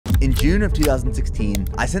In June of 2016,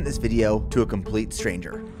 I sent this video to a complete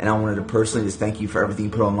stranger. And I wanted to personally just thank you for everything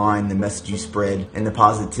you put online, the message you spread, and the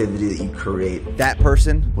positivity that you create. That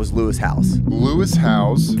person was Lewis Howes. Lewis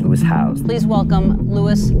Howes. Lewis Howes. Please welcome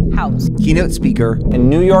Lewis Howes. Keynote speaker. And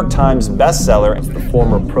New York Times bestseller. He's the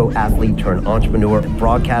former pro athlete turned entrepreneur and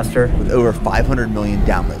broadcaster. With over 500 million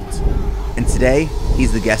downloads. And today,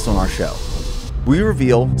 he's the guest on our show. We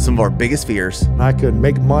reveal some of our biggest fears. I could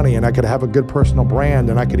make money and I could have a good personal brand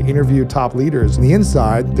and I could interview top leaders. On the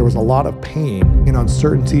inside, there was a lot of pain and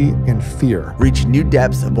uncertainty and fear. Reach new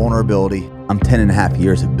depths of vulnerability. I'm 10 and a half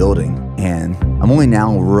years of building, and I'm only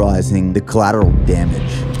now realizing the collateral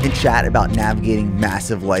damage. And chat about navigating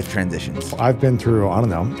massive life transitions. I've been through,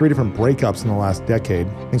 3 different breakups in the last decade.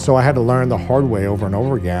 And so I had to learn the hard way over and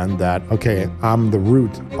over again that, okay, I'm the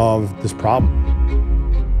root of this problem.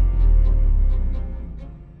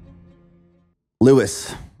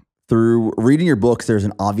 Lewis, through reading your books, there's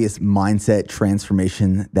an obvious mindset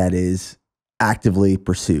transformation that is actively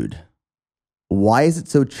pursued. Why is it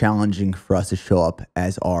so challenging for us to show up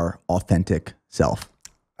as our authentic self?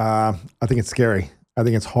 I think it's scary. I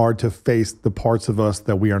think it's hard to face the parts of us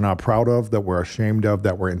that we are not proud of, that we're ashamed of,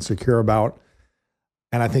 that we're insecure about.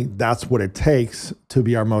 And I think that's what it takes to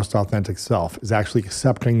be our most authentic self, is actually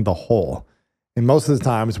accepting the whole. And most of the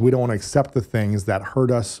times, we don't want to accept the things that hurt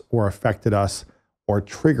us or affected us or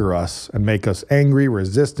trigger us and make us angry,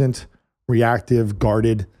 resistant, reactive,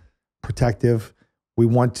 guarded, protective. We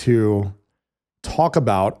want to talk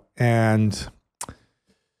about and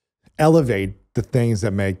elevate the things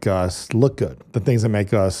that make us look good, the things that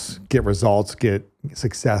make us get results, get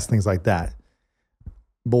success, things like that.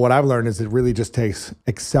 But what I've learned is it really just takes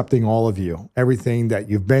accepting all of you, everything that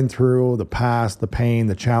you've been through, the past, the pain,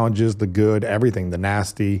 the challenges, the good, everything, the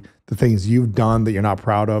nasty, the things you've done that you're not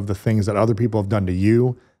proud of, the things that other people have done to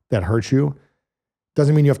you that hurt you.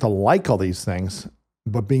 Doesn't mean you have to like all these things,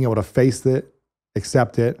 but being able to face it,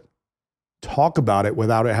 accept it, talk about it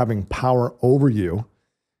without it having power over you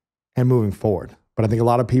and moving forward. But I think a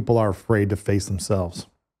lot of people are afraid to face themselves.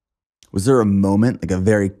 Was there a moment, like a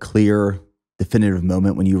very clear, definitive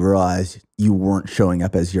moment when you realized you weren't showing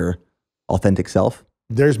up as your authentic self?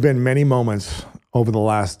 There's been many moments over the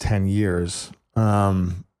last 10 years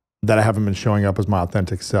that I haven't been showing up as my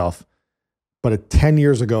authentic self. But 10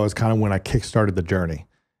 years ago is kind of when I kickstarted the journey.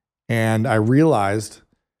 And I realized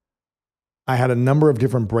I had a number of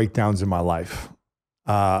different breakdowns in my life.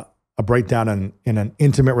 A breakdown in an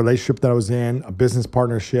intimate relationship that I was in, a business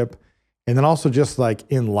partnership, and then also just like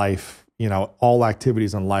in life, all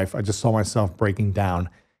activities in life, I just saw myself breaking down.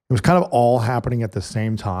 It was kind of all happening at the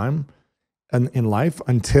same time in life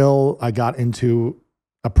until I got into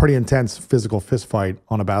a pretty intense physical fist fight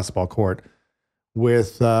on a basketball court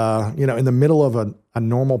with, in the middle of a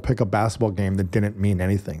normal pickup basketball game that didn't mean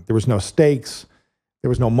anything. There was no stakes. There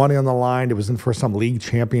was no money on the line. It wasn't for some league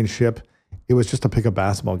championship. It was just a pickup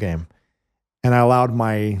basketball game. And I allowed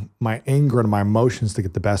my anger and my emotions to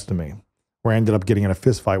get the best of me, where I ended up getting in a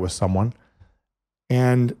fist fight with someone.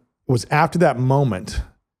 And it was after that moment,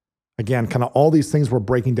 again, kind of all these things were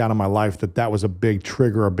breaking down in my life, that was a big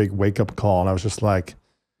trigger, a big wake-up call. And I was just like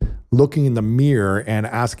looking in the mirror and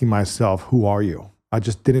asking myself, who are you? I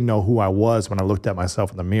just didn't know who I was when I looked at myself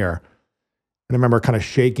in the mirror. And I remember kind of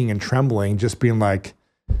shaking and trembling, just being like,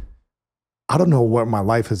 I don't know what my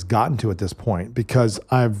life has gotten to at this point, because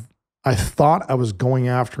I thought I was going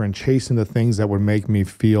after and chasing the things that would make me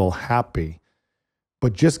feel happy.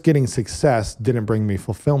 But just getting success didn't bring me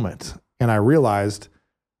fulfillment. And I realized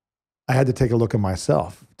I had to take a look at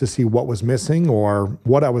myself to see what was missing or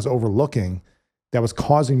what I was overlooking that was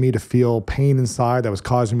causing me to feel pain inside, that was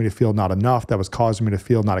causing me to feel not enough, that was causing me to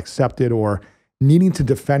feel not accepted, or needing to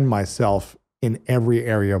defend myself in every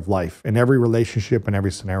area of life, in every relationship, in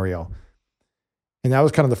every scenario. And that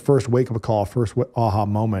was kind of the first wake-up call, first aha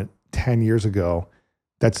moment 10 years ago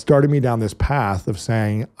that started me down this path of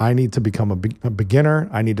saying, I need to become a beginner.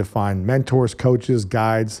 I need to find mentors, coaches,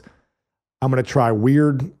 guides. I'm going to try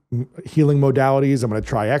weird healing modalities. I'm going to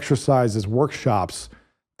try exercises, workshops,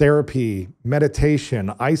 therapy,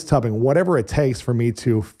 meditation, ice tubbing, whatever it takes for me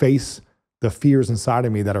to face the fears inside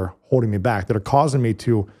of me that are holding me back, that are causing me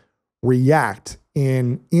to react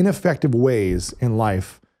in ineffective ways in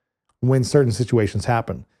life when certain situations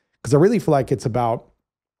happen. Because I really feel like it's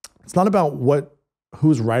not about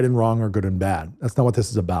who's right and wrong or good and bad. That's not what this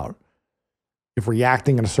is about. If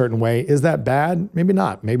reacting in a certain way, is that bad? Maybe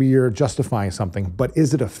not. Maybe you're justifying something, but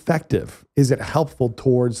is it effective? Is it helpful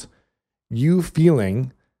towards you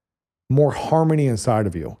feeling more harmony inside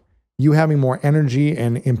of you, you having more energy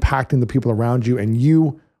and impacting the people around you, and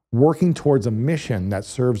you working towards a mission that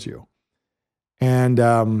serves you?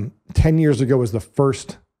 And 10 years ago was the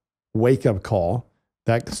first wake-up call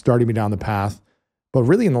that started me down the path. But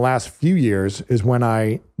really in the last few years is when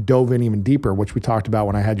I dove in even deeper, which we talked about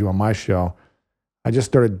when I had you on my show. I just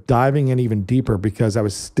started diving in even deeper because I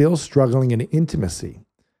was still struggling in intimacy.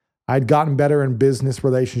 I'd gotten better in business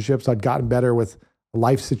relationships. I'd gotten better with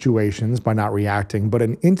life situations by not reacting. But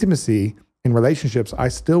in intimacy, in relationships, I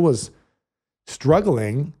still was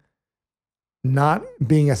struggling not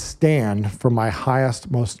being a stand for my highest,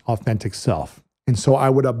 most authentic self. And so I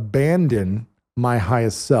would abandon my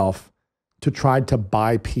highest self to try to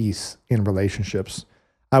buy peace in relationships.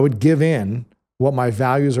 I would give in what my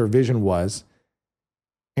values or vision was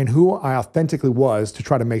and who I authentically was to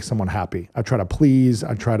try to make someone happy. I try to please,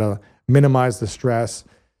 I try to minimize the stress,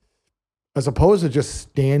 as opposed to just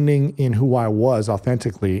standing in who I was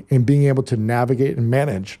authentically and being able to navigate and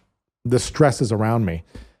manage the stresses around me.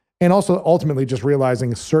 And also ultimately just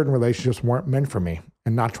realizing certain relationships weren't meant for me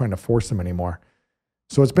and not trying to force them anymore.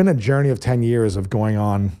 So it's been a journey of 10 years of going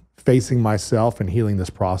on, facing myself and healing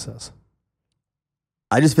this process.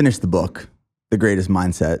 I just finished the book, The Greatest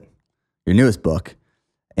Mindset, your newest book.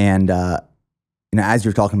 And, as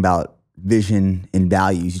you're talking about vision and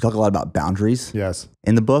values, you talk a lot about boundaries Yes.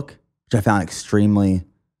 in the book, which I found extremely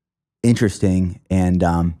interesting. And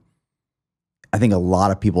I think a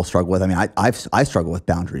lot of people struggle with. I mean, I struggle with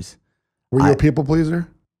boundaries. Were you a people pleaser?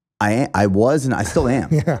 I was, and I still am.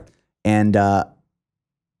 Yeah. And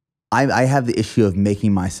I have the issue of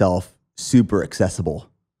making myself super accessible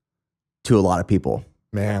to a lot of people.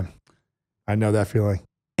 Man, I know that feeling.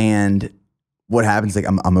 And what happens, like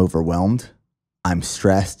I'm overwhelmed, I'm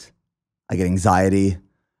stressed, I get anxiety.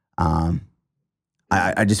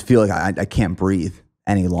 I just feel like I can't breathe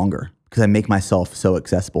any longer because I make myself so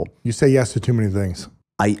accessible. You say yes to too many things.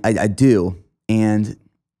 I do. And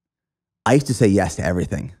I used to say yes to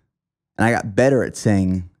everything. And I got better at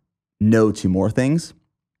saying no to more things.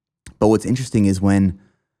 But what's interesting is when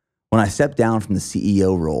I stepped down from the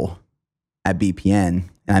CEO role at BPN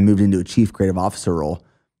and I moved into a chief creative officer role,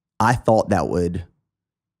 I thought that would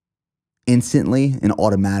instantly and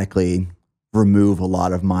automatically remove a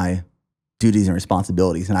lot of my duties and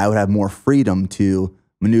responsibilities, and I would have more freedom to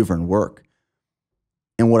maneuver and work.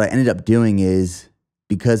 And what I ended up doing is,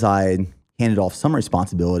 because I handed off some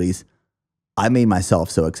responsibilities, I made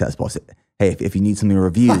myself so accessible. I said, hey, if you need something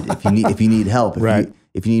reviewed, if you need help,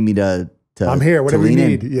 if you need me to I'm here, whatever you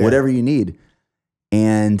need. Yeah. Whatever you need.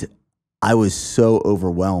 And I was so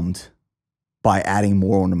overwhelmed by adding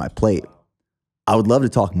more onto my plate. I would love to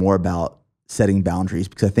talk more about setting boundaries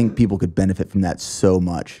because I think people could benefit from that so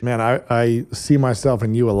much. Man, I see myself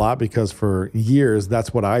in you a lot because for years,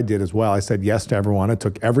 that's what I did as well. I said yes to everyone. I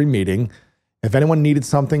took every meeting. If anyone needed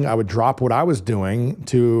something, I would drop what I was doing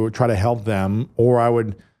to try to help them, or I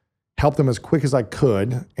would help them as quick as I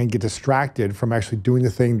could and get distracted from actually doing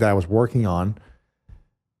the thing that I was working on.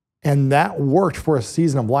 And that worked for a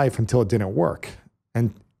season of life until it didn't work.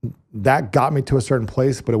 And that got me to a certain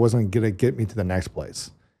place, but it wasn't going to get me to the next place.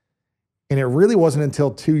 And it really wasn't until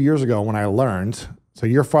 2 years ago when I learned. So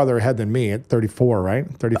you're farther ahead than me at 34, right?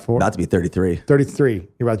 34? About to be 33. 33.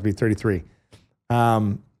 You're about to be 33.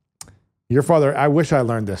 You're farther. I wish I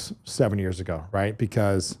learned this 7 years ago, right?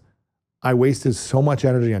 Because I wasted so much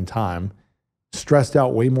energy and time, stressed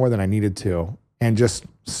out way more than I needed to, and just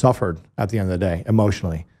suffered at the end of the day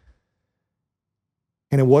emotionally.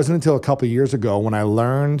 And it wasn't until a couple of years ago when I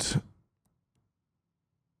learned,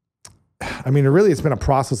 really it's been a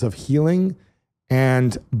process of healing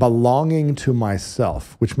and belonging to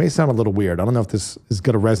myself, which may sound a little weird. I don't know if this is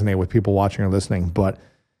going to resonate with people watching or listening, but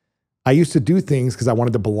I used to do things because I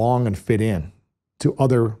wanted to belong and fit in to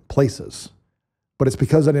other places. But it's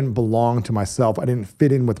because I didn't belong to myself. I didn't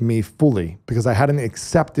fit in with me fully because I hadn't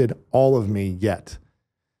accepted all of me yet.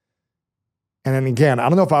 And then again, I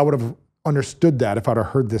don't know if I would have understood that if I'd have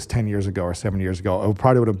heard this 10 years ago or 7 years ago. It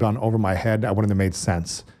probably would have gone over my head. I wouldn't have made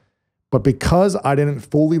sense. But because I didn't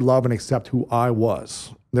fully love and accept who I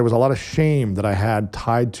was, there was a lot of shame that I had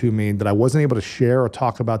tied to me that I wasn't able to share or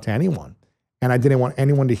talk about to anyone. And I didn't want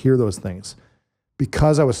anyone to hear those things.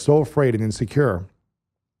 Because I was so afraid and insecure,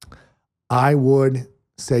 I would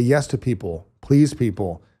say yes to people, please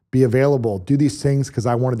people, be available, do these things because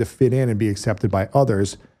I wanted to fit in and be accepted by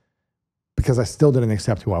others because I still didn't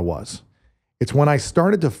accept who I was. It's when I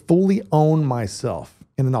started to fully own myself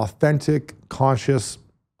in an authentic, conscious,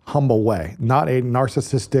 humble way, not a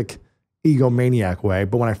narcissistic, egomaniac way,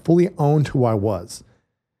 but when I fully owned who I was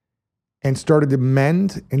and started to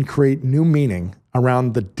mend and create new meaning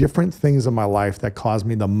around the different things in my life that caused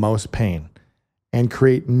me the most pain and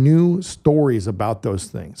create new stories about those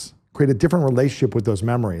things, create a different relationship with those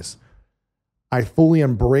memories, I fully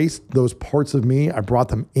embraced those parts of me. I brought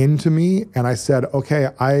them into me and I said, okay,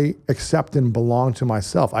 I accept and belong to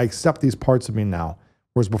myself. I accept these parts of me now,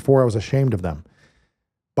 whereas before I was ashamed of them.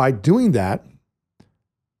 By doing that,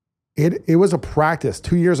 it was a practice.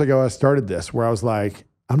 2 years ago, I started this where I was like,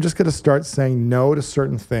 I'm just going to start saying no to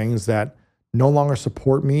certain things that no longer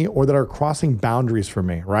support me or that are crossing boundaries for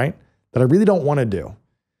me, right? That I really don't want to do.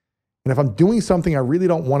 And if I'm doing something I really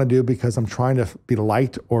don't want to do because I'm trying to be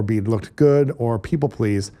liked or be looked good or people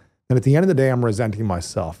please, then at the end of the day, I'm resenting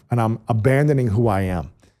myself and I'm abandoning who I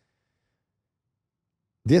am.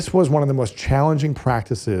 This was one of the most challenging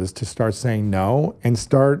practices to start saying no and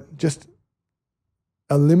start just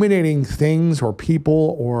eliminating things or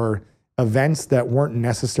people or events that weren't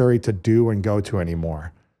necessary to do and go to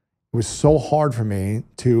anymore. It was so hard for me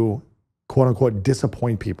to, quote unquote,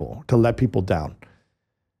 disappoint people, to let people down.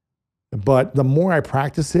 But the more I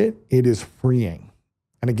practice it, it is freeing.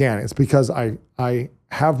 And again, it's because I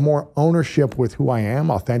have more ownership with who I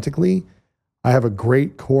am authentically. I have a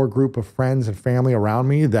great core group of friends and family around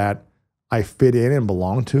me that I fit in and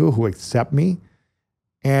belong to, who accept me.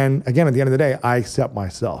 And again, at the end of the day, I accept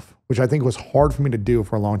myself, which I think was hard for me to do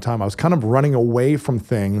for a long time. I was kind of running away from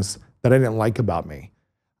things that I didn't like about me.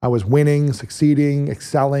 I was winning, succeeding,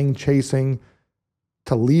 excelling, chasing,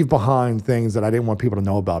 to leave behind things that I didn't want people to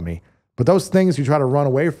know about me. But those things you try to run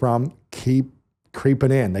away from keep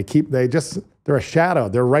creeping in. They're a shadow.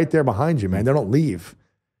 They're right there behind you, man. They don't leave.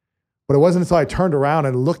 But it wasn't until I turned around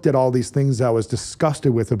and looked at all these things I was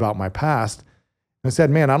disgusted with about my past. And I said,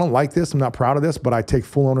 man, I don't like this. I'm not proud of this, but I take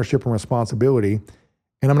full ownership and responsibility.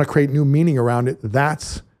 And I'm going to create new meaning around it.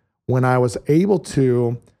 That's when I was able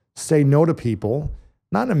to say no to people,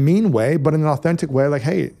 not in a mean way, but in an authentic way. Like,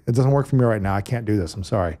 hey, it doesn't work for me right now. I can't do this. I'm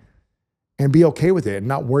sorry. And be okay with it and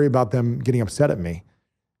not worry about them getting upset at me.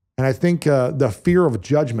 And I think the fear of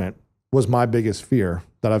judgment was my biggest fear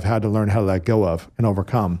that I've had to learn how to let go of and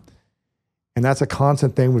overcome. And that's a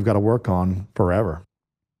constant thing we've got to work on forever.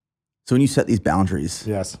 So when you set these boundaries,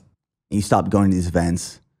 yes, and you stopped going to these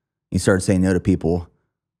events, you started saying no to people,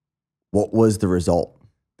 what was the result?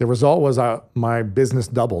 The result was my business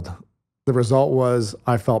doubled. The result was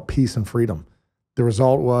I felt peace and freedom. The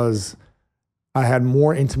result was I had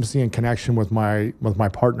more intimacy and connection with my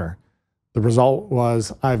partner. The result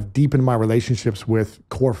was I've deepened my relationships with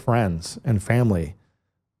core friends and family.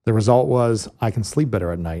 The result was I can sleep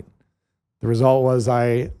better at night. The result was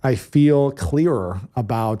I feel clearer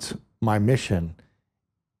about my mission.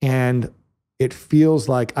 And it feels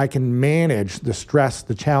like I can manage the stress,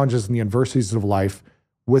 the challenges, and the adversities of life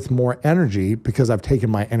with more energy because I've taken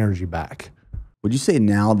my energy back. Would you say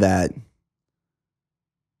now that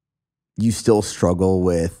you still struggle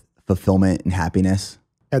with fulfillment and happiness?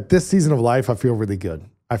 At this season of life, I feel really good.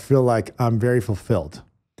 I feel like I'm very fulfilled.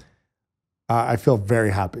 I feel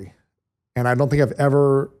very happy. And I don't think I've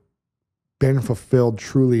ever been fulfilled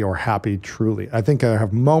truly or happy truly. I think I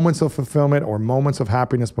have moments of fulfillment or moments of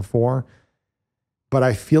happiness before, but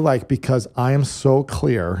I feel like because I am so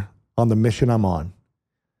clear on the mission I'm on,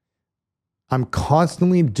 I'm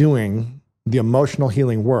constantly doing the emotional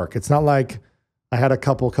healing work. It's not like I had a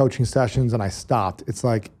couple coaching sessions and I stopped. It's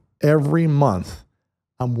like every month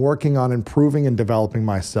I'm working on improving and developing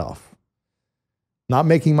myself. Not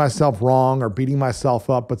making myself wrong or beating myself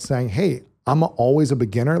up, but saying, hey, I'm always a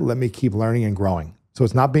beginner. Let me keep learning and growing. So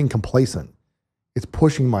it's not being complacent. It's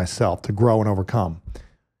pushing myself to grow and overcome.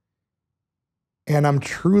 And I'm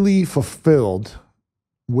truly fulfilled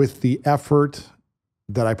with the effort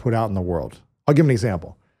that I put out in the world. I'll give an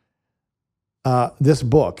example. This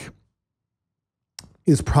book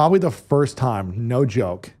is probably the first time, no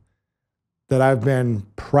joke, that I've been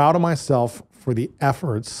proud of myself for the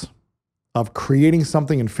efforts of creating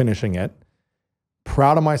something and finishing it.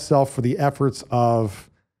 Proud of myself for the efforts of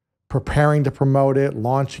preparing to promote it,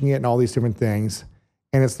 launching it, and all these different things.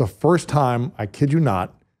 And it's the first time, I kid you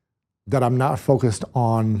not, that I'm not focused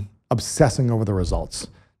on obsessing over the results.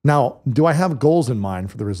 Now, do I have goals in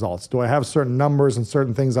mind for the results? Do I have certain numbers and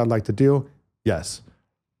certain things I'd like to do? Yes.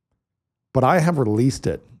 But I have released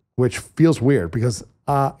it, which feels weird because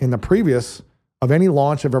in the previous of any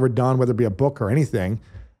launch I've ever done, whether it be a book or anything,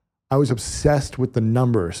 I was obsessed with the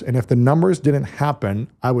numbers. And if the numbers didn't happen,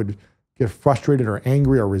 I would get frustrated or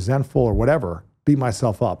angry or resentful or whatever, beat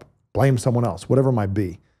myself up, blame someone else, whatever it might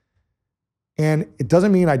be. And it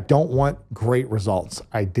doesn't mean I don't want great results.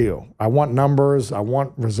 I do. I want numbers. I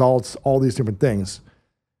want results, all these different things.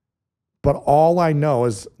 But all I know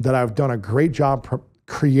is that I've done a great job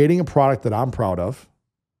creating a product that I'm proud of,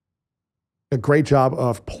 a great job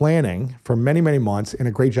of planning for many, many months, and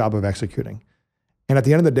a great job of executing. And at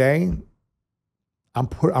the end of the day,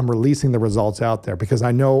 I'm releasing the results out there because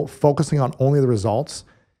I know focusing on only the results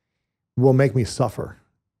will make me suffer.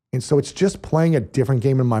 And so it's just playing a different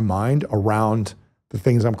game in my mind around the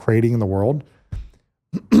things I'm creating in the world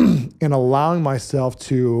and allowing myself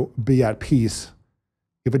to be at peace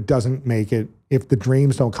if it doesn't make it, if the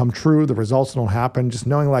dreams don't come true, the results don't happen, just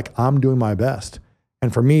knowing like I'm doing my best.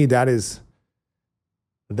 And for me, that is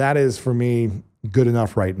for me good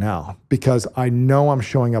enough right now because I know I'm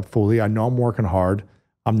showing up fully. I know I'm working hard.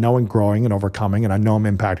 I'm knowing growing and overcoming, and I know I'm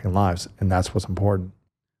impacting lives. And that's what's important.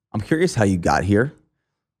 I'm curious how you got here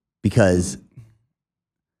because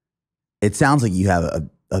it sounds like you have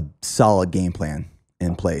a solid game plan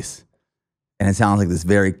in place. And it sounds like this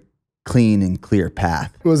very clean and clear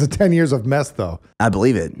path. It was 10 years of mess though. I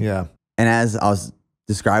believe it. Yeah. And as I was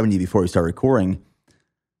describing to you before we started recording,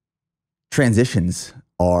 transitions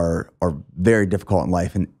are very difficult in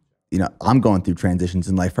life. And, you know, I'm going through transitions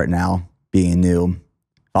in life right now, being a new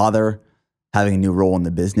father, having a new role in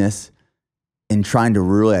the business, and trying to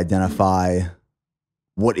really identify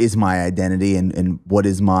what is my identity and what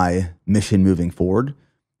is my mission moving forward.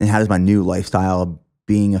 And how does my new lifestyle,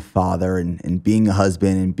 being a father and being a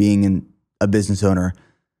husband and being a business owner,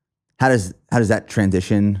 how does that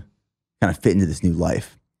transition kind of fit into this new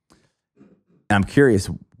life? And I'm curious,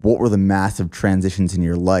 what were the massive transitions in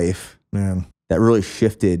your life that really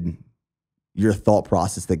shifted your thought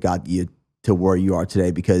process that got you to where you are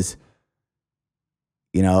today? Because,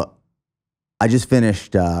 you know, I just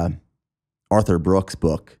finished Arthur Brooks'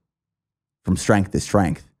 book, From Strength to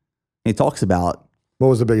Strength. And he talks about... What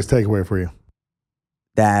was the biggest takeaway for you?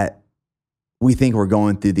 That we think we're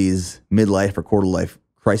going through these midlife or quarter life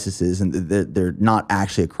crises, and they're not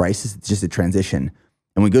actually a crisis. It's just a transition.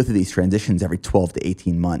 And we go through these transitions every 12 to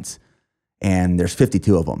 18 months, and there's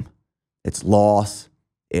 52 of them. It's loss,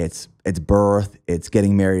 it's birth, it's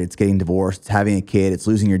getting married, it's getting divorced, it's having a kid, it's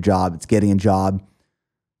losing your job, it's getting a job.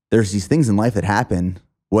 There's these things in life that happen,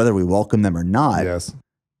 whether we welcome them or not. Yes.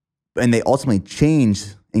 And they ultimately change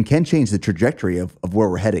and can change the trajectory of where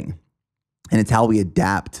we're heading. And it's how we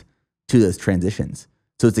adapt to those transitions.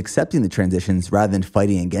 So it's accepting the transitions rather than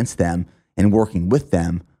fighting against them and working with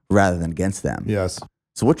them rather than against them. Yes.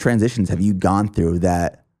 So what transitions have you gone through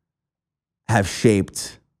that have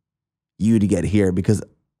shaped you to get here? Because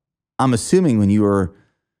I'm assuming when you were,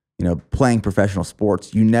 you know, playing professional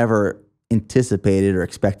sports, you never anticipated or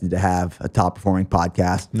expected to have a top performing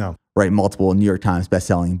podcast. No. Write multiple New York Times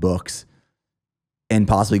bestselling books, and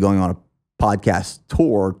possibly going on a podcast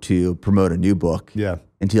tour to promote a new book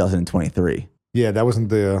in 2023. Yeah, that wasn't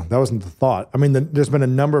the thought. I mean, there's been a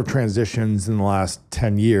number of transitions in the last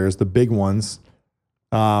 10 years, the big ones.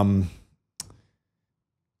 A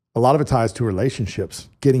lot of it ties to relationships,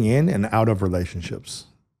 getting in and out of relationships.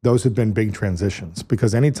 Those have been big transitions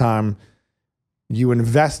because anytime you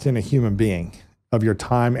invest in a human being of your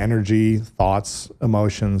time, energy, thoughts,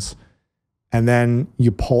 emotions, and then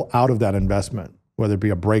you pull out of that investment, whether it be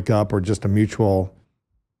a breakup or just a mutual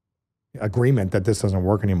agreement that this doesn't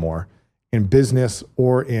work anymore, in business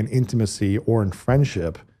or in intimacy or in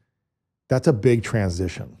friendship, that's a big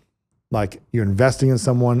transition. Like you're investing in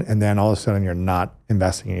someone and then all of a sudden you're not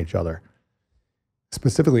investing in each other,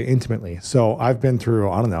 specifically intimately. So I've been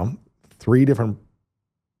through, I don't know, three different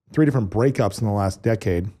breakups in the last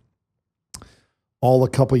decade, all a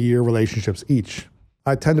couple year relationships each.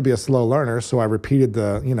 I tend to be a slow learner, so I repeated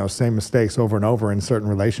the, same mistakes over and over in certain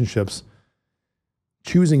relationships,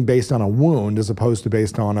 choosing based on a wound as opposed to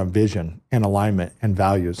based on a vision and alignment and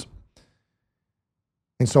values.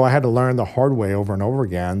 And so I had to learn the hard way over and over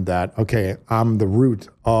again that, okay, I'm the root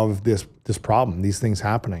of this problem, these things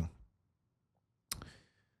happening.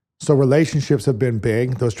 So relationships have been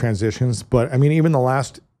big, those transitions. But I mean, even the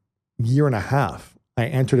last year and a half, I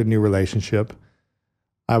entered a new relationship.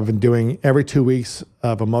 I've been doing every 2 weeks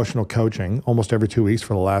of emotional coaching, almost every 2 weeks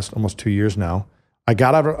for the last almost 2 years now. I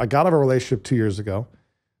got out of a relationship 2 years ago,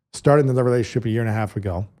 started another relationship a year and a half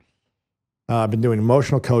ago. I've been doing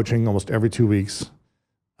emotional coaching almost every 2 weeks.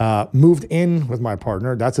 Moved in with my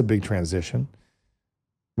partner. That's a big transition.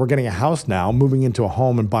 We're getting a house now, moving into a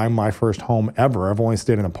home and buying my first home ever. I've only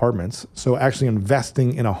stayed in apartments. So actually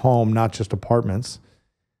investing in a home, not just apartments,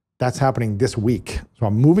 that's happening this week. So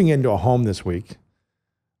I'm moving into a home this week,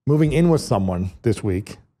 moving in with someone this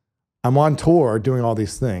week. I'm on tour doing all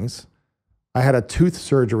these things. I had a tooth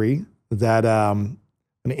surgery that, an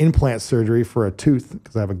implant surgery for a tooth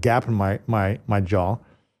because I have a gap in my jaw.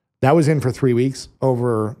 That was in for 3 weeks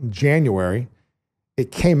over January.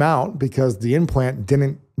 It came out because the implant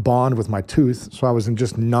didn't bond with my tooth. So I was in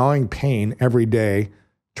just gnawing pain every day,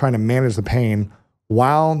 trying to manage the pain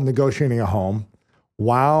while negotiating a home,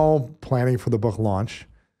 while planning for the book launch,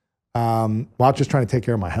 while just trying to take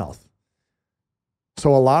care of my health.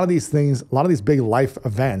 So a lot of these things, a lot of these big life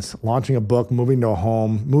events, launching a book, moving to a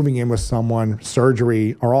home, moving in with someone,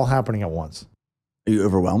 surgery, are all happening at once. Are you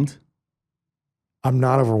overwhelmed? I'm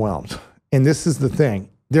not overwhelmed. And this is the thing.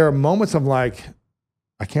 There are moments of like,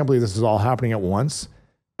 I can't believe this is all happening at once.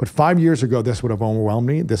 But 5 years ago, this would have overwhelmed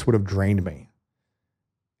me. This would have drained me.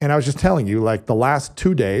 And I was just telling you, like the last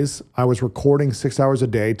 2 days, I was recording 6 hours a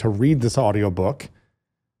day to read this audiobook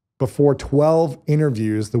before 12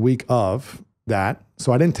 interviews the week of that.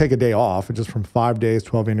 So I didn't take a day off. It just from 5 days,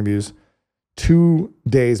 12 interviews, 2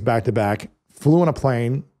 days back to back, flew on a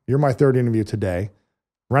plane. You're my third interview today,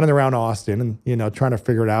 running around Austin and, you know, trying to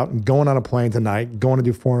figure it out and going on a plane tonight, going to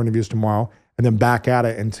do 4 interviews tomorrow, and then back at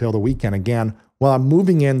it until the weekend again. Well, I'm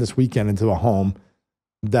moving in this weekend into a home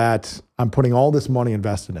that I'm putting all this money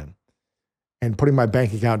invested in and putting my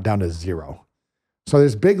bank account down to zero. So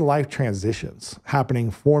there's big life transitions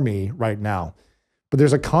happening for me right now. But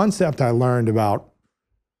there's a concept I learned about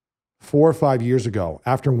 4 or 5 years ago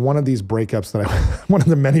after one of these breakups one of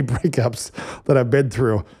the many breakups that I've been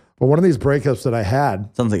through. But one of these breakups that I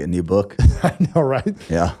had. Sounds like a new book. I know, right?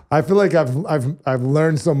 Yeah. I feel like I've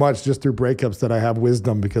learned so much just through breakups that I have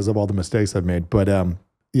wisdom because of all the mistakes I've made. But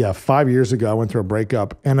yeah, 5 years ago I went through a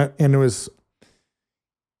breakup, and there was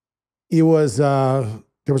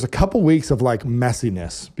a couple weeks of like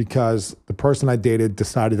messiness because the person I dated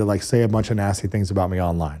decided to like say a bunch of nasty things about me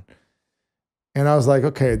online. And I was like,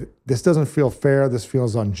 okay, this doesn't feel fair. This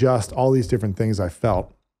feels unjust. All these different things I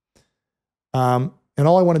felt. And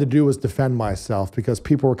all I wanted to do was defend myself because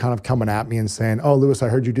people were kind of coming at me and saying, oh, Lewis, I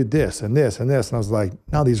heard you did this and this and this. And I was like,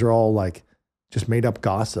 no, these are all like just made up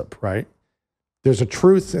gossip, right? There's a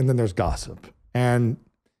truth and then there's gossip. And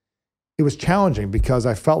it was challenging because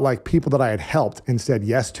I felt like people that I had helped and said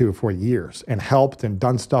yes to for years and helped and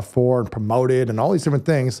done stuff for and promoted and all these different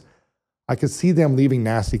things, I could see them leaving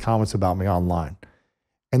nasty comments about me online.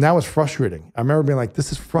 And that was frustrating. I remember being like,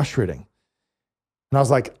 this is frustrating. And I was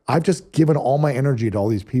like, I've just given all my energy to all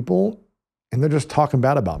these people and they're just talking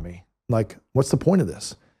bad about me. Like, what's the point of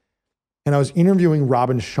this? And I was interviewing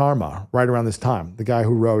Robin Sharma right around this time, the guy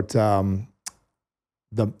who wrote the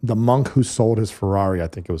Monk Who Sold His Ferrari, I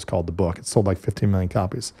think it was called, the book. It sold like 15 million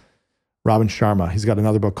copies. Robin Sharma, he's got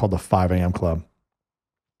another book called The 5 a.m. Club.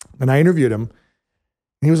 And I interviewed him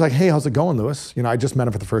and he was like, hey, how's it going, Lewis? You know, I just met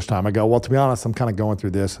him for the first time. I go, well, to be honest, I'm kind of going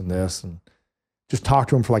through this and this, and just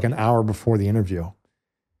talked to him for like an hour before the interview.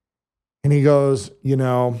 And he goes, you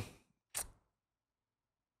know,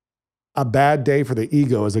 a bad day for the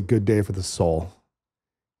ego is a good day for the soul.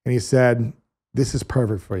 And he said, this is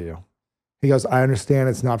perfect for you. He goes, I understand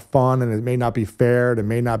it's not fun and it may not be fair and it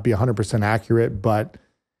may not be 100% accurate, but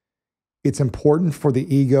it's important for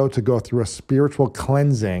the ego to go through a spiritual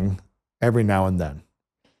cleansing every now and then.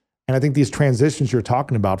 And I think these transitions you're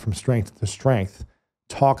talking about from strength to strength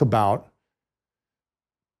talk about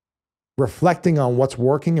reflecting on what's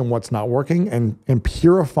working and what's not working and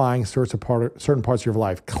purifying certain parts of your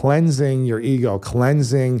life, cleansing your ego,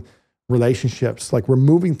 cleansing relationships, like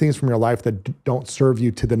removing things from your life that don't serve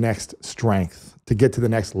you to the next strength, to get to the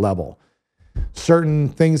next level. Certain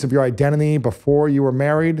things of your identity before you were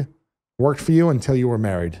married worked for you until you were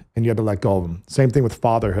married and you had to let go of them. Same thing with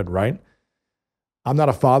fatherhood, right? I'm not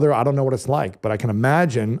a father. I don't know what it's like, but I can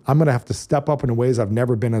imagine I'm going to have to step up in ways I've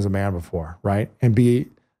never been as a man before, right? And be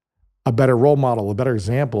a better role model, a better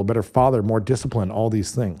example, a better father, more disciplined, all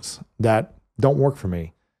these things that don't work for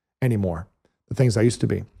me anymore, the things I used to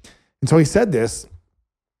be. And so he said this,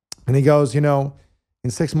 and he goes, you know, in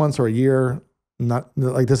 6 months or a year, not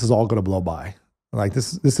like this is all going to blow by. Like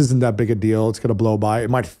this isn't that big a deal. It's going to blow by. It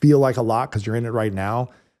might feel like a lot because you're in it right now.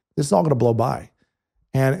 This is all going to blow by.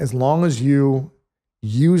 And as long as you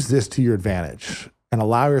use this to your advantage and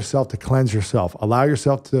allow yourself to cleanse yourself, allow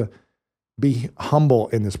yourself to be humble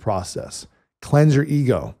in this process, cleanse your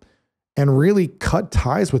ego, and really cut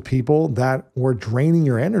ties with people that were draining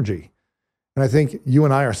your energy. And I think you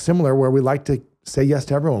and I are similar where we like to say yes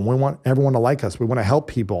to everyone. We want everyone to like us. We want to help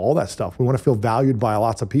people, all that stuff. We want to feel valued by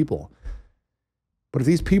lots of people. But if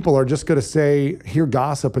these people are just going to hear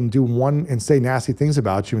gossip and say nasty things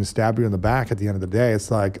about you and stab you in the back at the end of the day, it's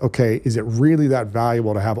like, okay, is it really that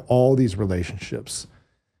valuable to have all these relationships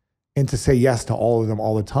and to say yes to all of them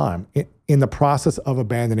all the time in the process of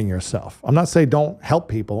abandoning yourself? I'm not saying don't help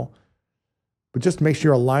people, but just make sure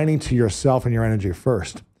you're aligning to yourself and your energy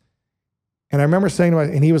first. And I remember saying to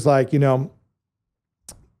him, and he was like, you know,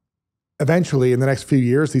 eventually in the next few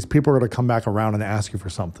years, these people are going to come back around and ask you for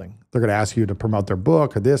something. They're going to ask you to promote their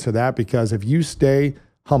book or this or that, because if you stay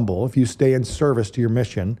humble, if you stay in service to your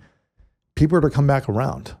mission, people are to come back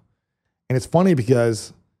around. And it's funny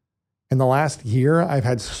because in the last year, I've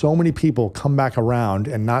had so many people come back around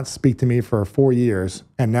and not speak to me for 4 years.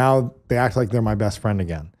 And now they act like they're my best friend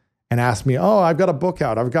again and ask me, oh, I've got a book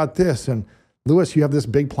out. I've got this. And Lewis, you have this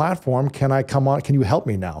big platform. Can I come on? Can you help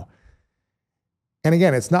me now? And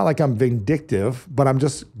again, it's not like I'm vindictive, but I'm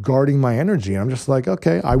just guarding my energy. And I'm just like,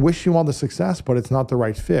 okay, I wish you all the success, but it's not the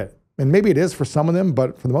right fit. And maybe it is for some of them,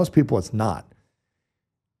 but for the most people, it's not.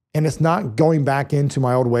 And it's not going back into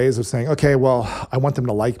my old ways of saying, okay, well, I want them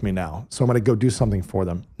to like me now, so I'm going to go do something for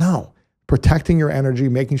them. No, protecting your energy,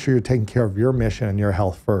 making sure you're taking care of your mission and your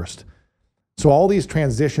health first. So all these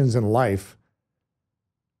transitions in life,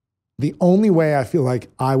 the only way I feel like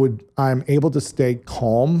I'm able to stay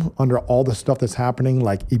calm under all the stuff that's happening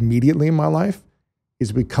like immediately in my life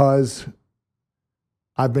is because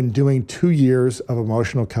I've been doing 2 years of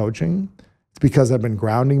emotional coaching. It's because I've been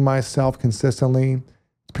grounding myself consistently.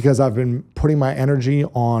 Because I've been putting my energy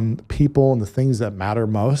on people and the things that matter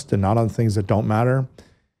most and not on things that don't matter.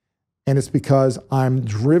 And it's because I'm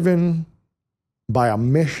driven by a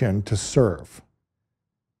mission to serve.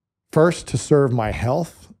 First, to serve my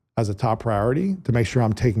health as a top priority, to make sure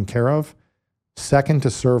I'm taken care of. Second, to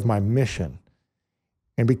serve my mission.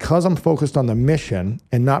 And because I'm focused on the mission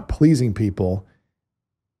and not pleasing people,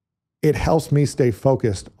 it helps me stay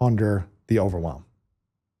focused under the overwhelm.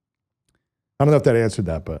 I don't know if that answered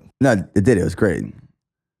that, but. No, it did. It was great.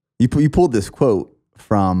 You pulled this quote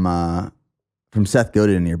from Seth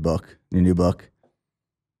Godin in your new book,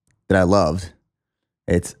 that I loved.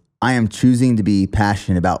 It's, I am choosing to be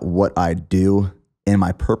passionate about what I do, and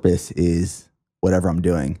my purpose is whatever I'm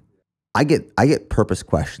doing. I get purpose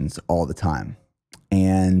questions all the time.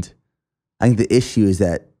 And I think the issue is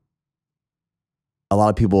that a lot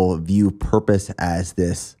of people view purpose as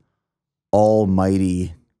this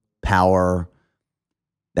almighty power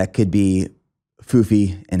that could be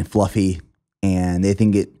foofy and fluffy, and they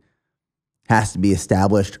think it has to be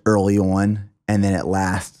established early on and then it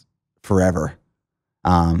lasts forever.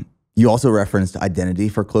 You also referenced identity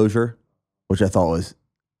foreclosure, which I thought was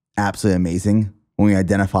absolutely amazing. When we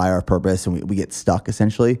identify our purpose and we get stuck,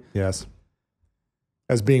 essentially. Yes.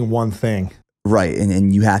 As being one thing. Right,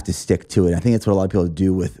 and you have to stick to it. I think that's what a lot of people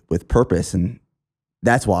do with purpose, and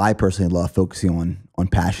that's why I personally love focusing on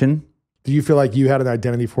passion. Do you feel like you had an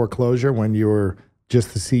identity foreclosure when you were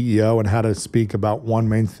just the CEO and had to speak about one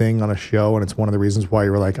main thing on a show, and it's one of the reasons why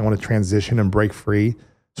you were like, I want to transition and break free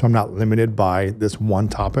so I'm not limited by this one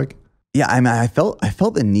topic? Yeah, I mean, I felt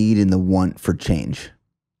the need and the want for change.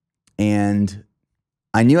 And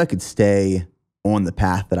I knew I could stay on the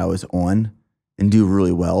path that I was on and do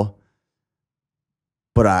really well.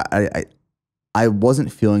 But I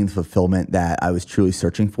wasn't feeling the fulfillment that I was truly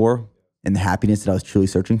searching for and the happiness that I was truly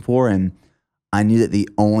searching for. And I knew that the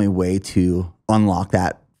only way to unlock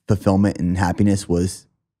that fulfillment and happiness was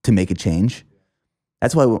to make a change.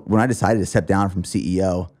 That's why when I decided to step down from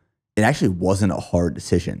CEO, it actually wasn't a hard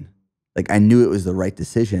decision. Like, I knew it was the right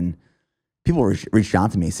decision. People reached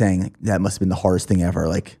out to me saying, that must have been the hardest thing ever.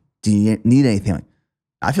 Like, do you need anything? Like,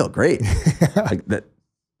 I feel great. Like that.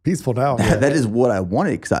 Peaceful now. That is what I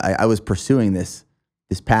wanted, because I was pursuing this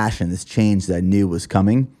passion, this change that I knew was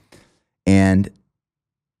coming. And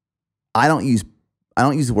I don't use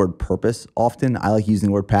the word purpose often. I like using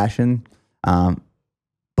the word passion.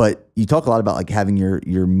 But you talk a lot about like having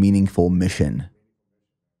your meaningful mission.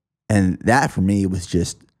 And that for me was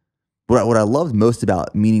just what I loved most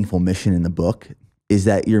about meaningful mission in the book is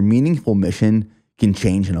that your meaningful mission can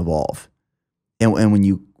change and evolve. And when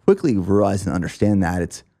you quickly realize and understand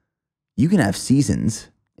that, you can have seasons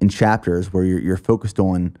and chapters where you're focused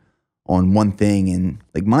on one thing, and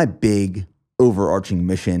like my big overarching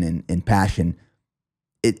mission and passion,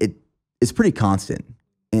 it's pretty constant,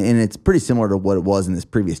 and it's pretty similar to what it was in this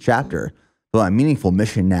previous chapter. But my meaningful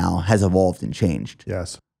mission now has evolved and changed.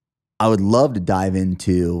 Yes, I would love to dive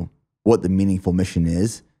into what the meaningful mission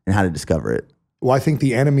is and how to discover it. Well, I think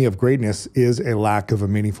the enemy of greatness is a lack of a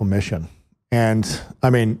meaningful mission. And I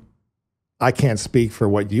mean, I can't speak for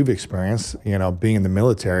what you've experienced, being in the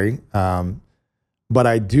military. But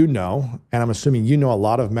I do know, and I'm assuming you know a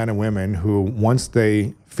lot of men and women who, once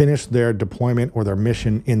they finished their deployment or their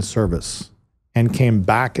mission in service and came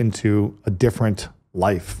back into a different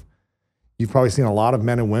life, you've probably seen a lot of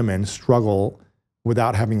men and women struggle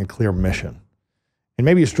without having a clear mission. And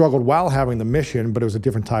maybe you struggled while having the mission, but it was a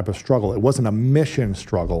different type of struggle. It wasn't a mission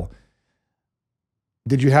struggle.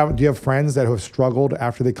 Do you have friends that have struggled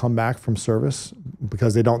after they come back from service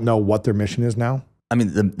because they don't know what their mission is now? I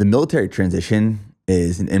mean, the military transition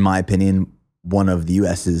is, in my opinion, one of the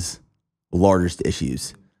U.S.'s largest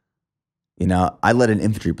issues. I led an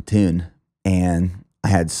infantry platoon And I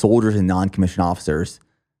had soldiers and non-commissioned officers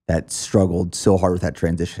that struggled so hard with that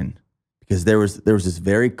transition because there was this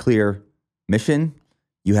very clear mission.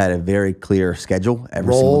 You had a very clear schedule every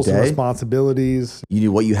Roles single and day. responsibilities. You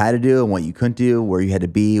knew what you had to do and what you couldn't do, where you had to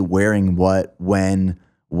be, wearing what, when,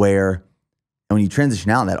 where. And when you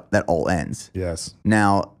transition out, that all ends. Yes.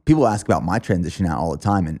 Now, people ask about my transition out all the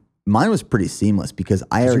time, and mine was pretty seamless because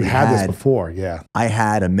I already You had this before, yeah. I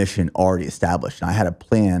had a mission already established. And I had a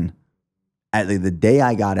plan. At the day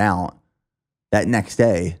I got out, that next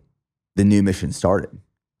day, the new mission started.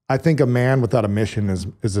 I think a man without a mission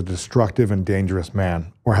is a destructive and dangerous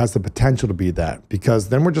man, or has the potential to be that, because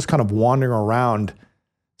then we're just kind of wandering around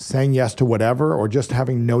saying yes to whatever, or just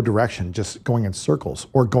having no direction, just going in circles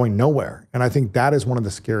or going nowhere. And I think that is one of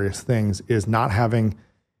the scariest things, is not having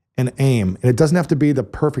an aim. And it doesn't have to be the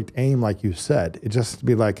perfect aim, like you said. It just has to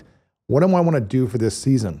be like, what do I want to do for this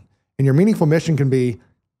season? And your meaningful mission can be,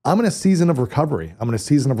 I'm in a season of recovery. I'm in a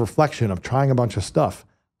season of reflection, of trying a bunch of stuff.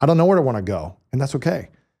 I don't know where I want to go, and that's okay.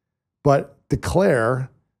 But declare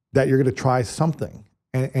that you're going to try something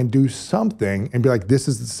and do something and be like, this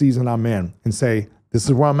is the season I'm in, and say, this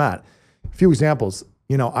is where I'm at. A few examples.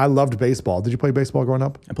 I loved baseball. Did you play baseball growing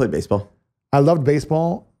up? I played baseball. I loved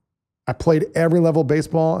baseball. I played every level of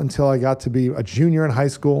baseball until I got to be a junior in high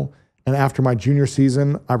school. And after my junior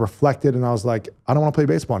season, I reflected and I was like, I don't want to play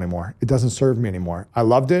baseball anymore. It doesn't serve me anymore. I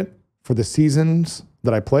loved it for the seasons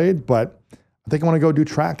that I played, but I think I want to go do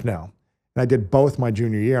track now. And I did both my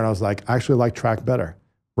junior year, and I was like, I actually like track better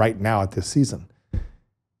right now at this season. And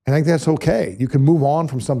I think that's okay. You can move on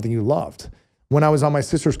from something you loved. When I was on my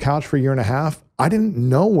sister's couch for a year and a half, I didn't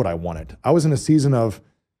know what I wanted. I was in a season of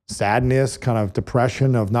sadness, kind of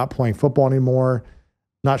depression, of not playing football anymore,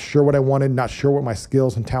 not sure what I wanted, not sure what my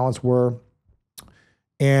skills and talents were.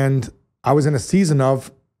 And I was in a season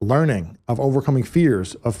of learning, of overcoming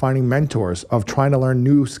fears, of finding mentors, of trying to learn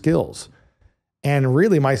new skills. And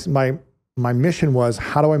really my mission was,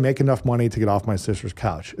 how do I make enough money to get off my sister's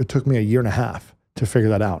couch? It took me a year and a half to figure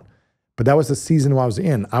that out. But that was the season I was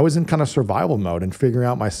in. I was in kind of survival mode and figuring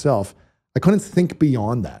out myself. I couldn't think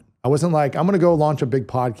beyond that. I wasn't like, I'm going to go launch a big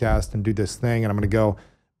podcast and do this thing, and I'm going to go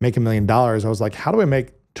make $1 million. I was like, how do I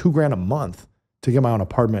make $2,000 a month to get my own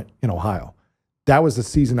apartment in Ohio? That was the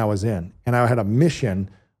season I was in. And I had a mission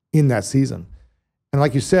in that season. And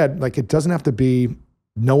like you said, like, it doesn't have to be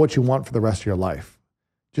know what you want for the rest of your life.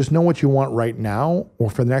 Just know what you want right now or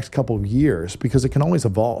for the next couple of years, because it can always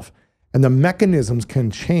evolve. And the mechanisms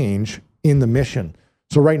can change in the mission.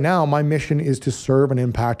 So right now, my mission is to serve and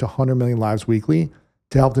impact 100 million lives weekly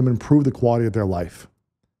to help them improve the quality of their life.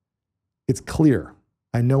 It's clear.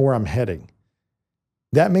 I know where I'm heading.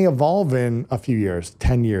 That may evolve in a few years,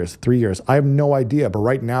 10 years, 3 years. I have no idea. But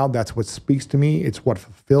right now, that's what speaks to me. It's what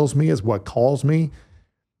fulfills me, is what calls me.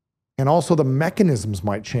 And also the mechanisms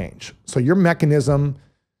might change. So your mechanism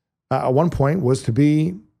at one point was to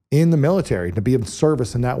be in the military, to be of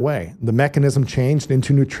service in that way. The mechanism changed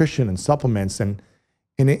into nutrition and supplements and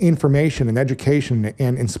information and education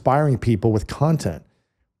and inspiring people with content.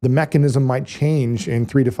 The mechanism might change in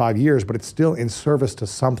 3 to 5 years, but it's still in service to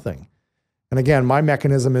something. And again, my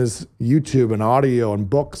mechanism is YouTube and audio and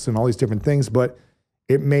books and all these different things, but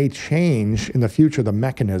it may change in the future, the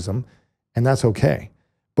mechanism, and that's okay.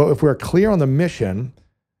 But if we're clear on the mission,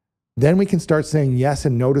 then we can start saying yes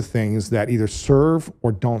and no to things that either serve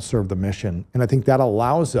or don't serve the mission. And I think that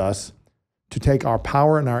allows us to take our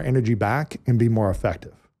power and our energy back and be more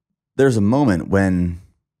effective. There's a moment when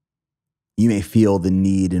you may feel the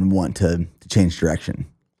need and want to change direction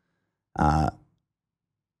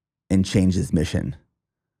and change this mission.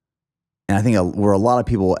 And I think where a lot of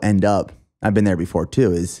people end up, I've been there before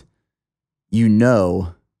too, is you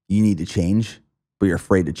need to change, but you're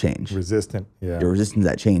afraid to change. Resistant, yeah. You're resistant to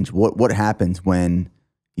that change. What happens when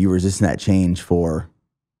you resist that change for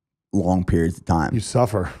long periods of time? You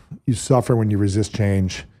suffer. You suffer when you resist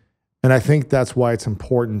change. And I think that's why it's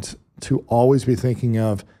important to always be thinking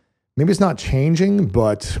of, maybe it's not changing,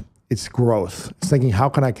 but it's growth. It's thinking, how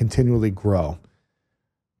can I continually grow?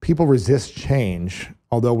 People resist change,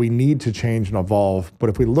 although we need to change and evolve. But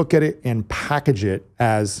if we look at it and package it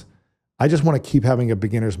as, I just want to keep having a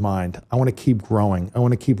beginner's mind. I want to keep growing. I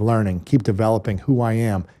want to keep learning, keep developing who I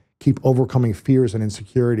am, keep overcoming fears and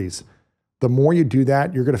insecurities. The more you do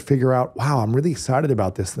that, you're going to figure out, wow, I'm really excited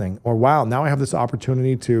about this thing. Or wow, now I have this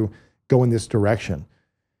opportunity to go in this direction.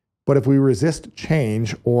 But if we resist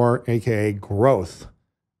change, or AKA growth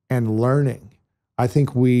and learning, I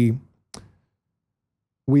think we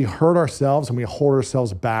hurt ourselves and we hold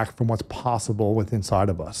ourselves back from what's possible within inside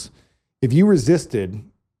of us. If you resisted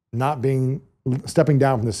stepping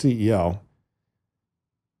down from the CEO,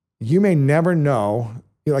 you may never know,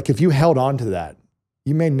 like if you held on to that,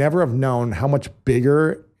 you may never have known how much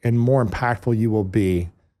bigger and more impactful you will be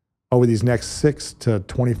over these next 6 to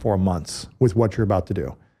 24 months with what you're about to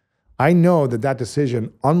do. I know that that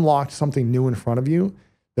decision unlocked something new in front of you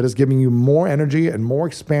that is giving you more energy and more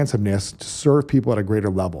expansiveness to serve people at a greater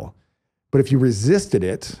level. But if you resisted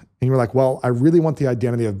it and you were like, well, I really want the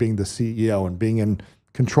identity of being the CEO and being in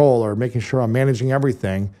control or making sure I'm managing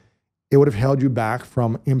everything, it would have held you back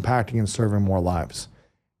from impacting and serving more lives,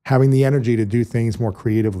 having the energy to do things more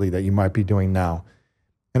creatively that you might be doing now.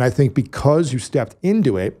 And I think because you stepped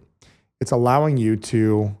into it, it's allowing you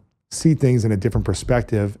to see things in a different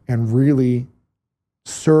perspective and really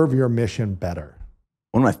serve your mission better.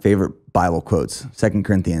 One of my favorite Bible quotes, 2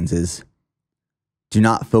 Corinthians, is, do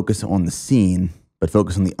not focus on the seen, but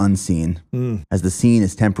focus on the unseen, as the seen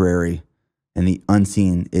is temporary and the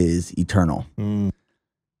unseen is eternal.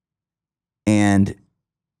 And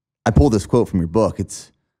I pulled this quote from your book.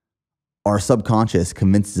 It's, our subconscious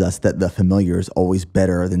convinces us that the familiar is always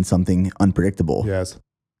better than something unpredictable. Yes.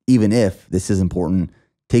 Even if, this is important,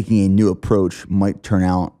 taking a new approach might turn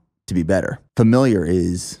out to be better. Familiar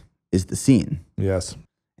is the seen. Yes.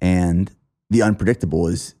 And the unpredictable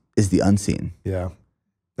is the unseen. Yeah.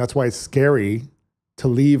 That's why it's scary to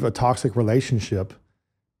leave a toxic relationship,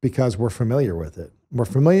 because we're familiar with it. We're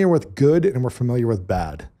familiar with good and we're familiar with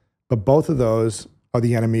bad. But both of those are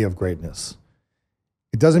the enemy of greatness.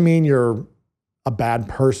 It doesn't mean you're a bad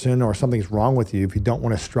person or something's wrong with you if you don't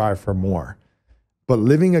want to strive for more. But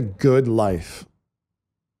living a good life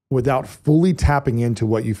without fully tapping into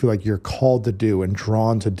what you feel like you're called to do and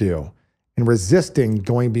drawn to do and resisting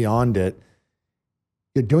going beyond it,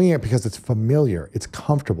 you're doing it because it's familiar, it's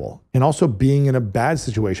comfortable. And also being in a bad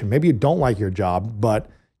situation. Maybe you don't like your job, but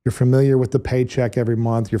you're familiar with the paycheck every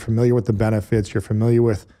month. You're familiar with the benefits. You're familiar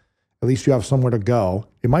with, at least you have somewhere to go.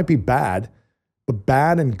 It might be bad, but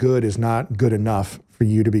bad and good is not good enough for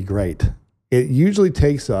you to be great. It usually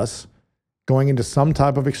takes us going into some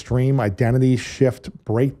type of extreme identity shift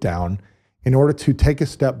breakdown in order to take a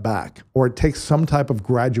step back, or it takes some type of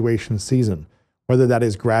graduation season, whether that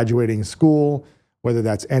is graduating school, whether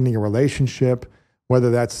that's ending a relationship,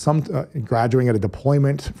 whether that's some graduating at a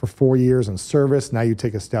deployment for 4 years in service. Now you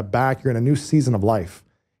take a step back, you're in a new season of life.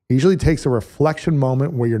 It usually takes a reflection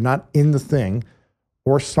moment where you're not in the thing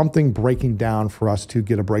or something breaking down for us to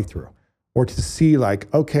get a breakthrough, or to see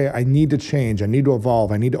like, okay, I need to change, I need to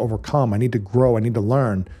evolve, I need to overcome, I need to grow, I need to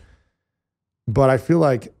learn. But I feel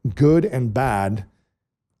like good and bad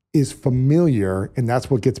is familiar, and that's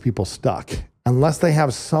what gets people stuck. Unless they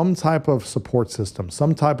have some type of support system,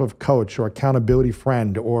 some type of coach or accountability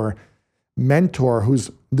friend or mentor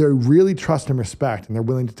who's they really trust and respect, and they're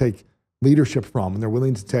willing to take leadership from, and they're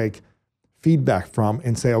willing to take feedback from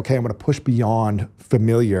and say, okay, I'm going to push beyond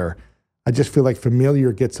familiar. I just feel like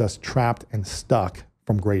familiar gets us trapped and stuck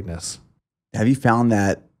from greatness. Have you found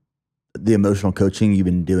that the emotional coaching you've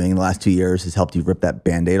been doing the last 2 years has helped you rip that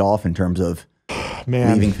Band-Aid off in terms of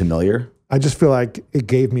leaving familiar? I just feel like it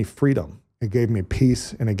gave me freedom. It gave me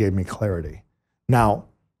peace and it gave me clarity. Now,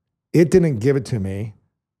 it didn't give it to me.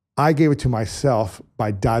 I gave it to myself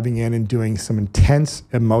by diving in and doing some intense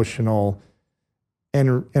emotional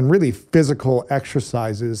and really physical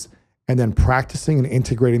exercises, and then practicing and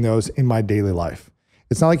integrating those in my daily life.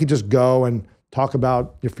 It's not like you just go and talk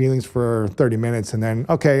about your feelings for 30 minutes and then,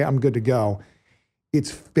 okay, I'm good to go. It's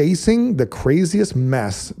facing the craziest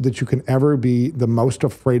mess that you can ever be the most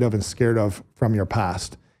afraid of and scared of from your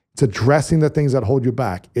past. It's addressing the things that hold you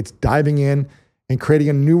back. It's diving in and creating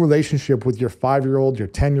a new relationship with your 5-year-old, your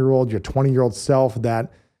 10-year-old, your 20-year-old self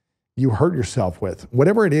that you hurt yourself with.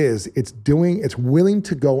 Whatever it is, it's willing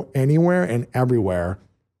to go anywhere and everywhere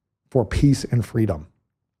for peace and freedom.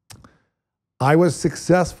 I was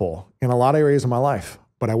successful in a lot of areas of my life,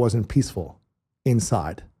 but I wasn't peaceful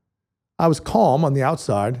inside. I was calm on the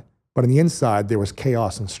outside, but on the inside, there was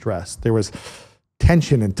chaos and stress. There was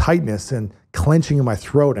tension and tightness and clenching in my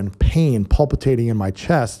throat and pain palpitating in my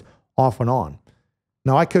chest off and on.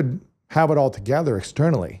 Now, I could have it all together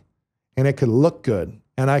externally, and it could look good,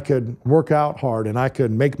 and I could work out hard, and I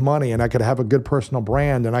could make money, and I could have a good personal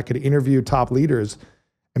brand, and I could interview top leaders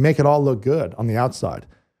and make it all look good on the outside.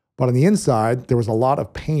 But on the inside, there was a lot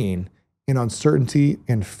of pain and uncertainty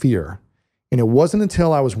and fear. And it wasn't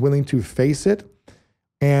until I was willing to face it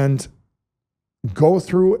and go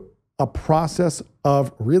through a process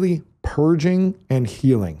of really purging and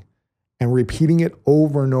healing and repeating it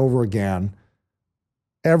over and over again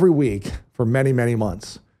every week for many, many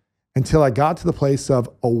months until I got to the place of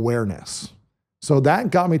awareness. So that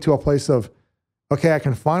got me to a place of, okay, I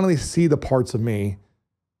can finally see the parts of me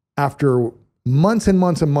after months and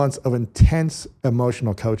months and months of intense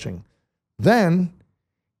emotional coaching. Then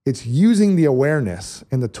it's using the awareness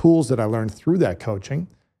and the tools that I learned through that coaching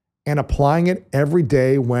and applying it every